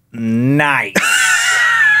 Nice.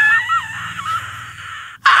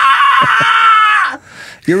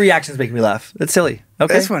 Your reactions make me laugh. That's silly.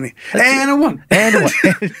 Okay. That's funny. And a 1. And a 1.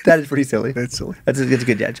 That is pretty silly. That's silly. That's a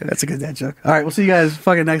good dad joke. That's a good dad joke. All right, we'll see you guys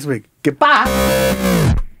fucking next week. Goodbye.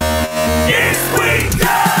 Yes, we go!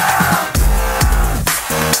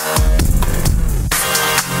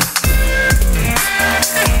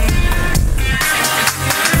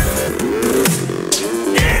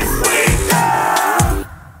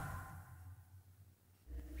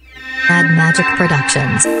 Bad Magic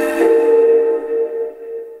Productions.